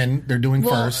 again, they're doing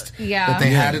first, that they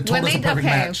had it told us a perfect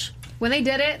match. When they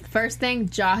did it, first thing,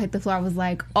 jaw hit the floor. I was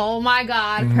like, oh my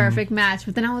God, perfect match.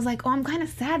 But then I was like, oh, I'm kind of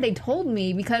sad they told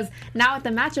me, because now at the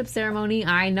matchup ceremony,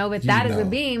 I know that is a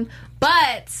beam,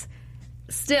 but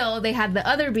still, they had the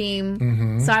other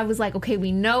beam. So I was like, okay,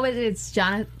 we know it's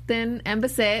Jonathan and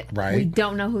Basit. Right. We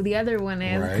don't know who the other one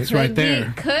is. Right. It's right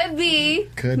there. Could be.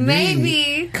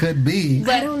 Maybe. Could be.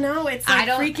 But I don't know. It's like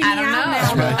freaking me out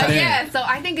know. now. Right. Yeah, so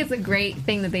I think it's a great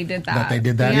thing that they did that.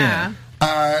 Yeah.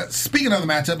 Speaking of the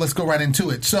matchup, let's go right into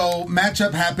it. So,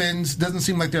 matchup happens. Doesn't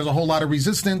seem like there's a whole lot of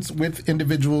resistance with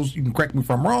individuals. You can correct me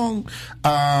if I'm wrong.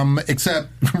 Except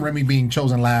Remy being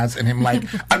chosen last and him like,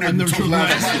 I've never chosen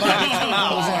last in my life.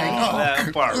 I was like,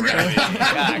 that part, Remy.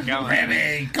 God, come on.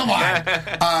 Remy, come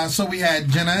on. So we had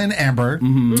Jenna and Amber.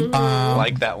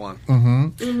 Like that one.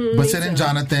 Basit and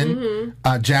Jonathan.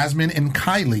 Jasmine and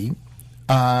Kylie.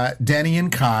 Danny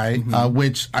and Kai,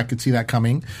 which I could see that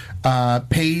coming.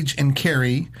 Paige and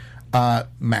Carrie,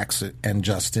 Max and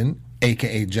Justin,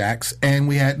 a.k.a. Jax. And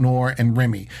we had Noor and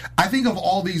Remy. I think of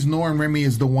all these, Noor and Remy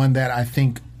is the one that I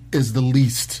think is the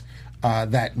least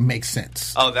that makes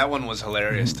sense. Oh, that one was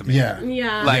hilarious to me.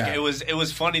 Yeah. Like, it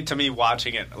was funny to me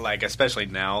watching it, like, especially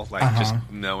now, like, just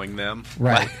knowing them.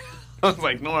 Right. Like, I was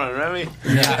like, Nora and Remy?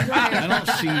 Yeah. I don't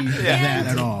see that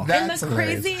at all. That's and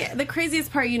the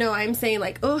craziest part, you know, I'm saying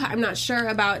like, oh, I'm not sure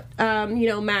about, you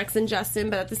know, Max and Justin,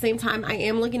 but at the same time, I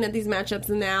am looking at these matchups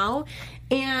now,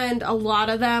 and a lot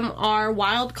of them are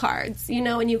wild cards, you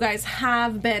know, and you guys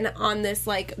have been on this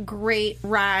like great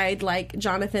ride, like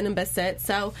Jonathan and Basit.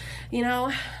 So, you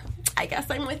know, I guess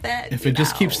I'm with it. If it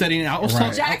just keeps steadying out,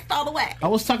 Jacked all the way. I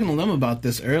was talking to Lim about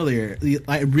this earlier.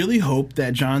 I really hope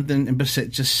that Jonathan and Basit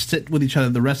just sit with each other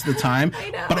the rest of the time. I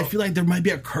know. But I feel like there might be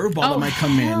a curveball that might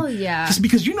come in. Yeah. Just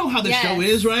because you know how the show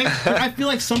is, right? I feel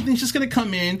like something's just going to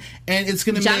come in and it's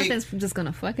going to make... Jonathan's just going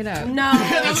to fuck it up. No.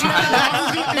 That's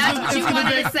what you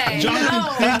wanted to say.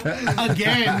 Jonathan think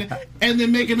again and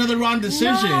then make another wrong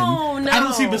decision. No. I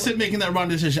don't see Basit making that wrong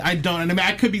decision. I don't. And I mean,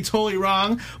 I could be totally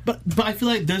wrong, but I feel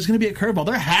like there's going to be a curveball.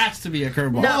 There has to be a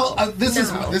curveball. Well, this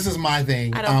is my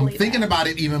thing. I don't believe thinking that. about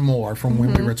it even more from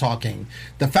when we were talking,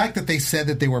 the fact that they said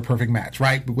that they were a perfect match,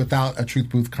 right, without a truth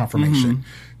booth confirmation,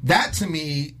 that to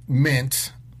me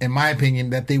meant, in my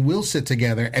opinion, that they will sit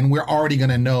together, and we're already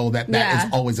going to know that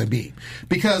is always a B.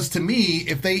 Because to me,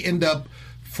 if they end up,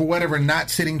 for whatever, not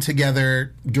sitting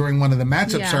together during one of the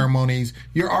matchup ceremonies,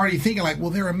 you're already thinking like, well,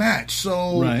 they're a match.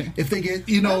 So if they get,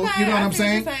 you know what I'm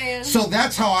saying? So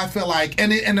that's how I feel like,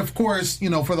 and of course, you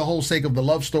know, for the whole sake of the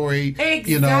love story,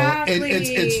 you know,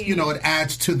 it's you know, it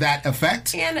adds to that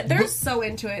effect. And they're so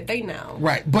into it, they know.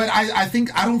 Right. But I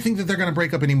don't think that they're going to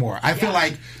break up anymore. I feel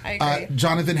like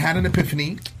Jonathan had an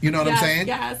epiphany, you know what I'm saying?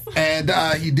 Yes.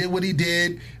 And he did what he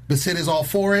did. Basit is all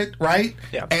for it, right?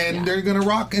 Yeah. And they're going to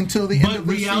rock until the end of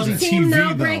the reality season. Team TV, no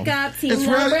though. breakup, team It's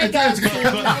no real- breakup, it's- team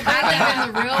no breakup. I live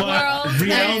in the real world.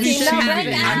 reality and team no TV.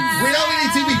 breakup. Reality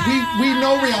TV. We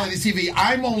know reality TV.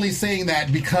 I'm only saying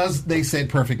that because they said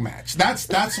perfect match. That's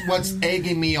what's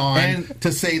egging me on And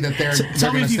to say that they're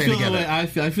Tell me going if to you stay feel the together. way I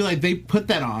feel. I feel like they put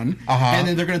that on, and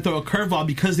then they're going to throw a curveball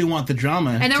because they want the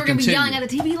drama. And then we're going to be yelling at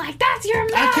the TV like, that's your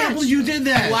match! I can't believe you did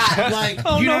that. Wow. Like,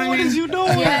 Oh, you know no, what what is you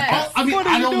doing? Yes. I mean, What are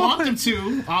I you don't doing? want them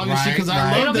to, obviously, because Right, I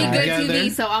right. love It'll be them good together.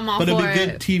 TV, so I'm all but for it'll be it.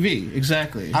 good TV,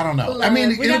 exactly. I don't know. I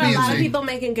mean, we it'll got be a lot of interesting. people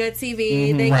making good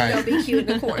TV. They can go be cute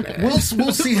in the corner. We'll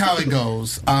see how it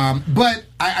goes. But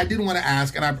I did want to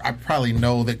ask, and I probably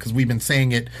know that because we've been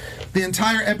saying it the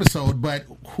entire episode, but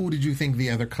who did you think the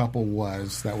other couple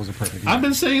was that was a perfect match? I've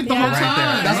been saying it the whole right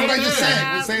time. there. That's what I just Right said.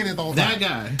 there. We're saying it the whole That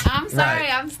time. guy. I'm sorry,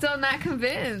 Right. I'm still not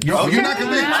convinced. You're not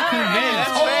convinced? Not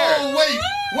convinced. Oh, wait.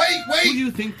 Who do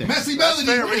you think then? Messy Melody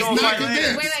fair. We is gonna not fight later.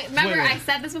 convinced. Wait, remember Wait. I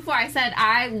said this before. I said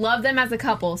I love them as a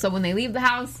couple. So when they leave the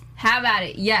house, have at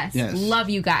it. Yes. Yes. Love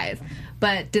you guys.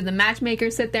 But did the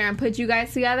matchmaker sit there and put you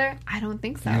guys together? I don't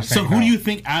think so. So who do you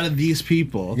think out of these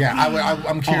people? Yeah,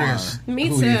 I'm curious. Me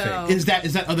Who too. do you think?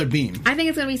 Is that other beam? I think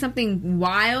it's going to be something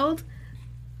wild.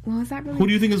 Well, is that really? Who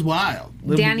do you think is wild?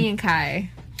 Danny and Kai.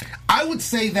 I would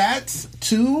say that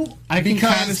too. I can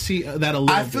because kind of see that a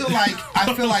little I feel bit.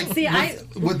 like See,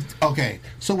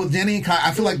 so with Danny and Kai,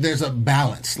 I feel like there's a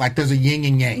balance, like there's a yin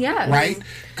and yang, Yes. right?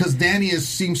 Because Danny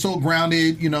seems so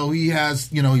grounded, he has,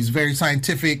 he's very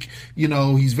scientific,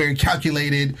 he's very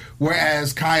calculated,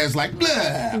 whereas Kai is like blah,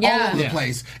 all over the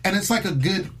place, and it's like a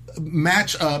good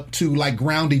match up to like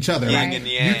ground each other. Yin like and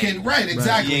yang. you can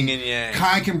exactly. Yin and yang.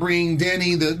 Kai can bring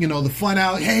Danny the fun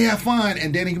out. Hey, have fun,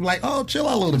 and Danny can be like, oh, chill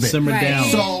out a little bit. Simmer down.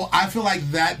 So I feel like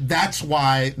that's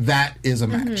why that is a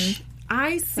match.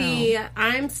 I see.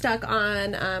 I'm stuck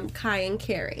on Kai and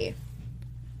Carrie.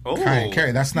 Oh, Kai and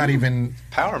Carrie, that's not even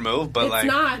power move, but It's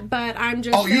not, but I'm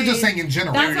just. Oh, you're just saying in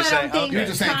general. That's You're what just I'm saying- thinking. you're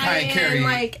just saying Kai and Carrie.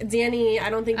 like Danny, I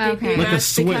don't think they'd be Okay. a Like a match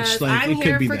switch, because like, I'm it could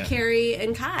here be for that. Carrie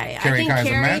and Kai. Carrie I think and Kai is a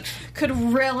Carrie match? could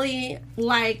really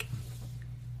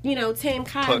tame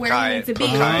Kai put where Kai, he needs to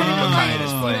put be. Kai in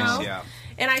his You place. know? Yeah.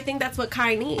 And I think that's what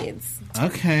Kai needs.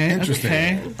 Okay.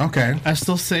 Interesting. Okay. Okay. I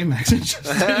still say Max.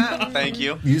 Thank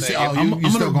you. You see, Thank you. you I'm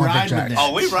still gonna going ride for Jack. with that.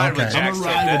 Oh, we ride with Okay. Jack. I'm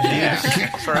gonna ride with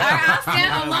Yeah. Forever. I'll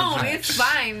stand alone. It's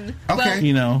fine.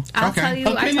 Okay. I'll Okay. tell you. I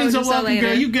told Opinions you are so welcome, later.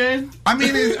 girl. You good? I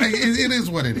mean, it is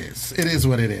what it is. It is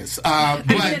what it is. I mean,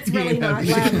 But it's really not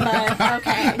love, but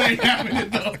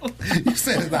okay. you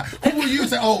said it's not. Who were you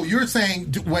saying? Oh, you're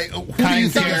saying. Wait, who do Kai you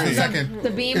and think is Carrie. the second? The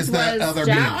beams is the was other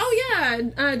Jack. beam?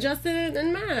 Oh yeah, Justin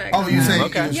and Max. Oh, you say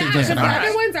Okay. you say yeah, because Justin. the All right.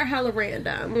 other ones are hella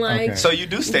random. Like, Okay. So you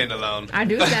do stand alone. I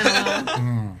do stand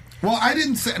alone. Well, I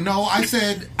didn't say no. I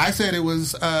said it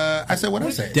was. I said what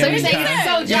I said. So you're saying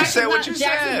so You Jackson's said what not, you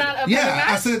Jackson's said. not a Yeah, perfect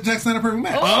I match? said Jack's not a perfect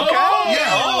match. Okay.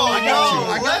 Yeah. Oh,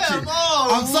 I got you.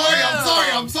 oh, I'm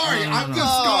sorry. I'm just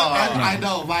going. I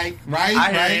know, like, right?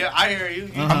 I hear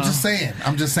you. I'm just saying.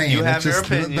 You have It's your just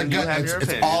opinion.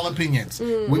 It's all opinions.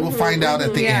 We will find out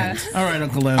at the Yeah. end. All right,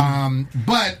 Uncle Lem.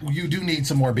 But you do need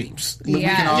some more beams. We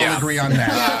Yeah. can all Yeah. agree on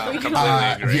that.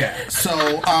 Completely agree. Yeah.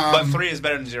 So, But 3 is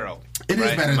better than 0. it is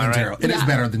right? better Am I than right? 0. It is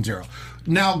better than 0.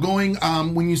 Now, going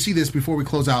when you see this before we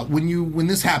close out, when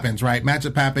this happens, right?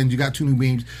 Matchup happens. You got 2 new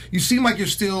beams. You seem like you're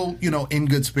still, in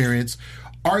good spirits.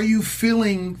 Are you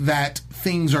feeling that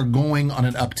things are going on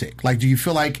an uptick? Like, do you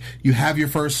feel like you have your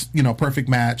first, perfect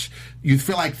match? You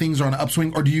feel like things are on an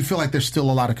upswing, or do you feel like there's still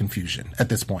a lot of confusion at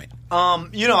this point?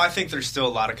 I think there's still a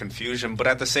lot of confusion, but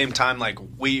at the same time, like,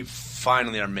 we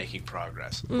finally are making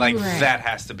progress. Like, that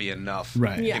has to be enough,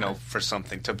 Right. for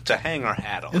something to hang our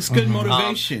hat on. It's good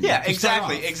motivation. Yeah, to start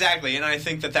off. exactly. And I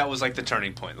think that was like the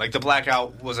turning point. Like, the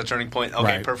blackout was a turning point. Okay,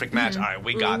 Right. perfect match. All right,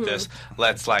 we got this.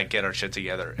 Let's, get our shit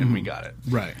together, and we got it.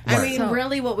 Right. I mean,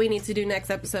 really, what we need to do next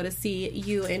episode is see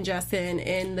you and Justin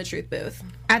in the truth booth.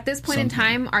 At this point in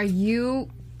time, are you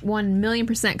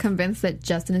 1,000,000% convinced that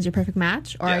Justin is your perfect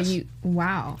match? Or Yes. are you...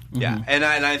 Wow. Yeah, and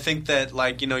I think that,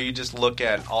 you just look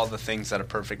at all the things that a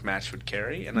perfect match would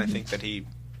carry, and I think that he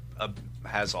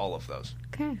has all of those.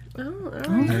 Okay. Oh, all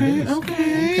right.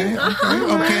 Okay.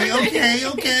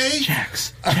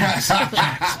 Jax. All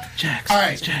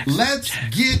right, let's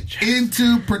get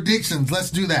into predictions.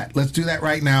 Let's do that. Let's do that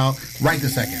right now, right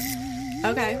this second.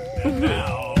 Okay.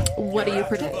 What do you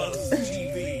predict?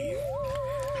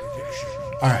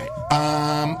 All right,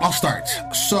 I'll start.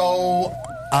 So,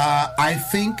 I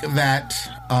think that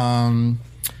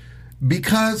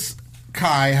because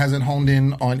Kai hasn't honed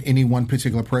in on any one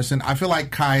particular person, I feel like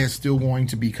Kai is still going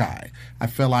to be Kai. I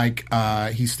feel like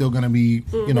he's still going to be,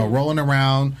 rolling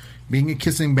around, being a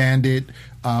kissing bandit,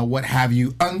 what have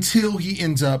you, until he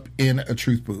ends up in a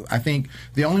truth booth. I think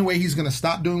the only way he's going to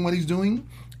stop doing what he's doing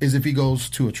is if he goes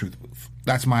to a truth booth.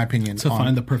 That's my opinion. To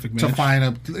find the perfect match. To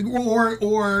find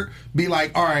or be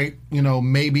like, all right,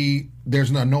 maybe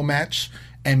there's no match,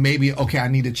 and maybe, okay, I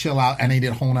need to chill out. I need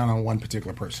to hone out on one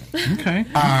particular person. Okay.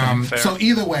 So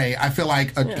either way, I feel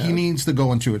like he needs to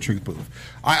go into a truth booth.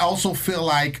 I also feel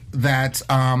like that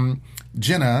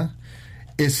Jenna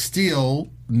is still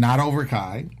not over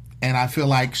Kai, and I feel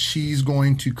like she's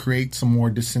going to create some more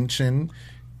dissension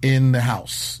in the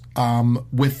house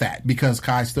with that, because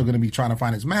Kai's still going to be trying to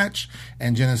find his match,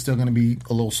 and Jenna's still going to be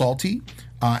a little salty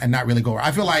and not really go.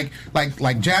 I feel like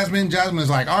Jasmine is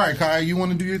like, all right, Kai, you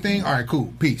want to do your thing? All right,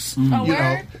 cool, peace. Oh,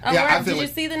 word? I feel Did you like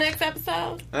see the next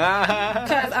episode?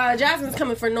 Because Jasmine's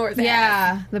coming for North.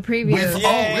 Yeah, the preview. with,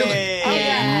 oh really?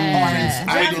 Yeah.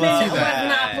 I didn't Jasmine see was that.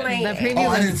 not playing. The preview Oh, I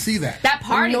was... didn't see that. That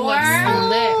party was Nora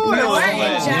lit. and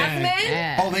lit.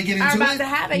 Jasmine Oh, they get are into about it. to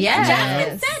have it. Yes. Yeah,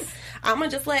 Jasmine said, I'm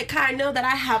gonna just let Kai know that I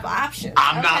have options.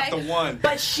 I'm not the one.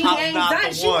 But she I'm ain't not done.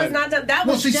 the She one. was not done. That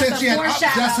Well, was she just said a she had options.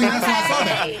 foreshadow. That's why I saw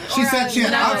that. She said she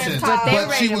had options,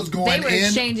 but she was going They were in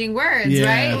exchanging words, Yeah.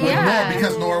 right? with Nora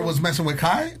because Nora was messing with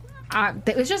Kai.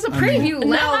 It was just a preview.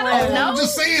 I'm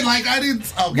just saying, like, I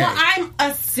didn't. Okay. Well, I'm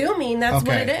assuming that's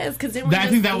what it is because I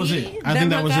think that was it. I think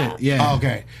that was it. Yeah.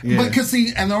 Okay. Yeah. But because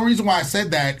see, and the only reason why I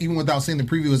said that, even without seeing the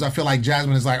preview, is I feel like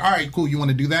Jasmine is like, all right, cool, you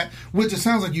want to do that? Which it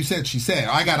sounds like you said she said.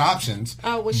 I got options.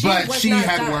 Oh, well, but she not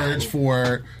had done. words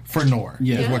for Nora, is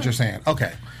Yeah. what you're saying.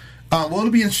 Okay. Well, it'll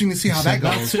be interesting to see how that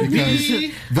goes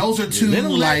because those are two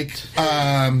like,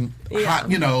 hot,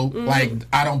 you know, like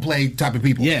I don't play type of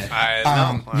people. Yeah. I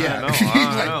know.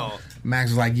 I know.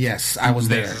 Max is like, yes, I was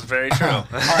there. This is very true. All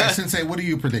right, Sensei, what are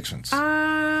your predictions?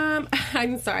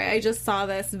 I'm sorry, I just saw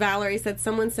this. Valerie said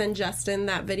someone send Justin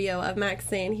that video of Max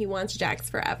saying he wants Jax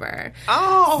forever.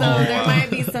 Oh. So there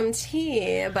might be some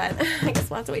tea, but I guess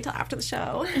we'll have to wait till after the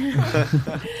show.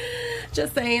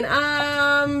 Just saying.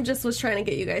 Just was trying to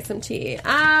get you guys some tea.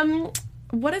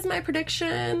 What is my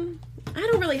prediction? I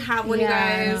don't really have one, you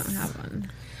guys. I don't have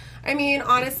one. I mean,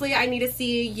 honestly, I need to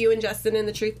see you and Justin in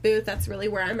the truth booth. That's really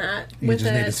where I'm at with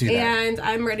just it. need to see that. And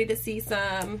I'm ready to see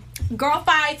some girl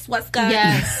fights. What's good?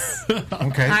 Yes.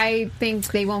 Okay. I think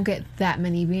they won't get that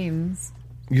many beams.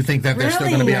 You think that they're still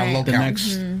going to be on low The count?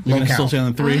 next, Low they're gonna still count. stay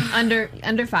on the 3.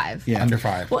 Under 5. Yeah. Under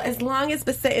 5. Well, as long as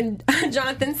Basit and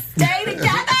Jonathan stay together,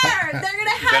 they're going to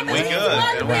have Then we at least good.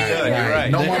 one Then we win. good. You're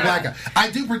right. No more blackouts. I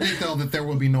do predict, though, that there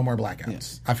will be no more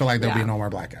blackouts. I feel like there'll be no more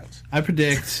blackouts. I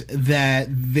predict that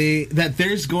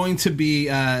there's going to be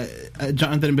a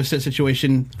Jonathan and Bassett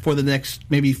situation for the next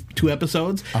maybe 2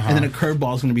 episodes, and then a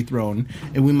curveball is going to be thrown,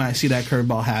 and we might see that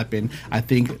curveball happen. I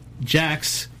think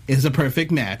Jax is a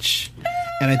perfect match,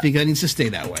 and I think that needs to stay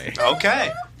that way.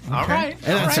 Okay. All right. And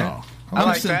that's all. I I'm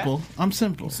like simple. that. I'm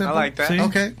simple. I like that. See?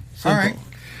 Okay. Simple. All right.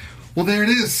 Well, there it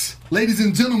is. Ladies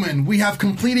and gentlemen, we have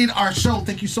completed our show.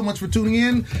 Thank you so much for tuning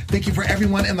in. Thank you for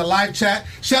everyone in the live chat.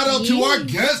 Shout out to our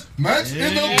guest, Max in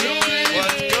the building.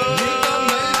 What's good?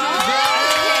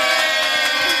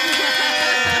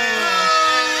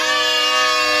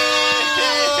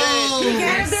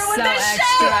 Get there with So the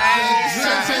extra.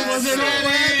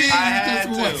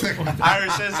 I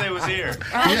heard Sensei was here.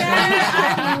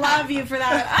 I love you for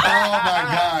that. Oh my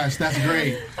gosh, that's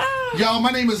great. Y'all,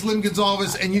 my name is Lim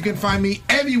Gonzalez, and you can find me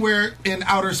everywhere in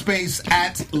outer space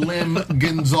at Lim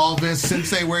Gonzalez.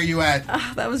 Sensei, where are you at?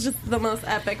 That was just the most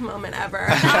epic moment ever.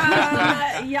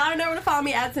 Y'all know where to follow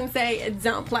me at Sensei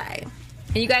Don't Play.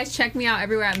 And you guys check me out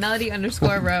everywhere at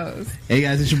Melody_Rose. Hey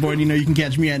guys, it's your boy Nino. You can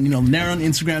catch me at Nino Nair on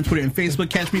Instagram, Twitter, and Facebook.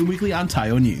 Catch me weekly on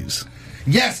Tayo News.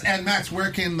 Yes, and Max,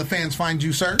 where can the fans find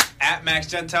you, sir? At Max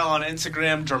Gentile on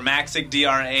Instagram, Dramaxic,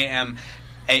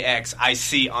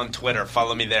 DRAMAXIC on Twitter.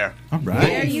 Follow me there. All right.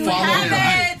 There you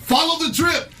have it. Follow the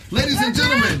drip, ladies and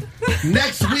gentlemen.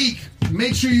 Next week,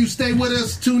 make sure you stay with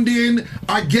us, tuned in.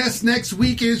 Our guest next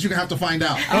week is, you're going to have to find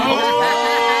out.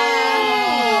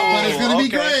 But it's going to be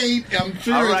great. I'm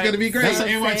sure it's going to be great. That's an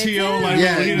AYTO. Like,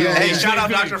 Yeah, yeah. Hey, shout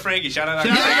out Dr. Frankie. Shout out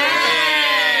Dr. Frankie.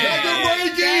 Dr.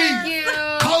 Frankie!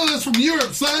 Calling us from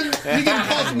Europe, son. We get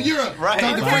calls from Europe. Right.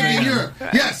 Dr. Frankie in Europe.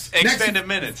 Yes. Extended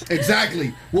minutes.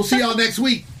 Exactly. We'll see y'all next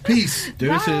week. Peace.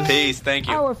 Deuces. Peace. Thank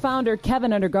you. Our founder,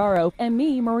 Kevin Undergaro, and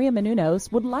me, Maria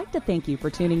Menounos, would like to thank you for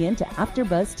tuning in to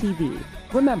AfterBuzz TV.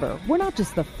 Remember, we're not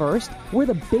just the first, we're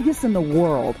the biggest in the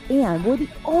world, and we're the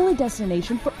only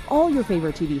destination for all your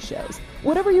favorite TV shows.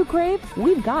 Whatever you crave,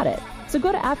 we've got it. So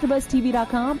go to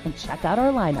AfterBuzzTV.com and check out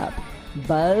our lineup.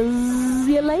 Buzz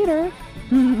you later.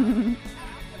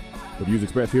 The views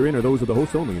expressed herein are those of the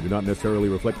hosts only and do not necessarily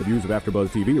reflect the views of AfterBuzz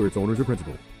TV or its owners or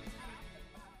principals.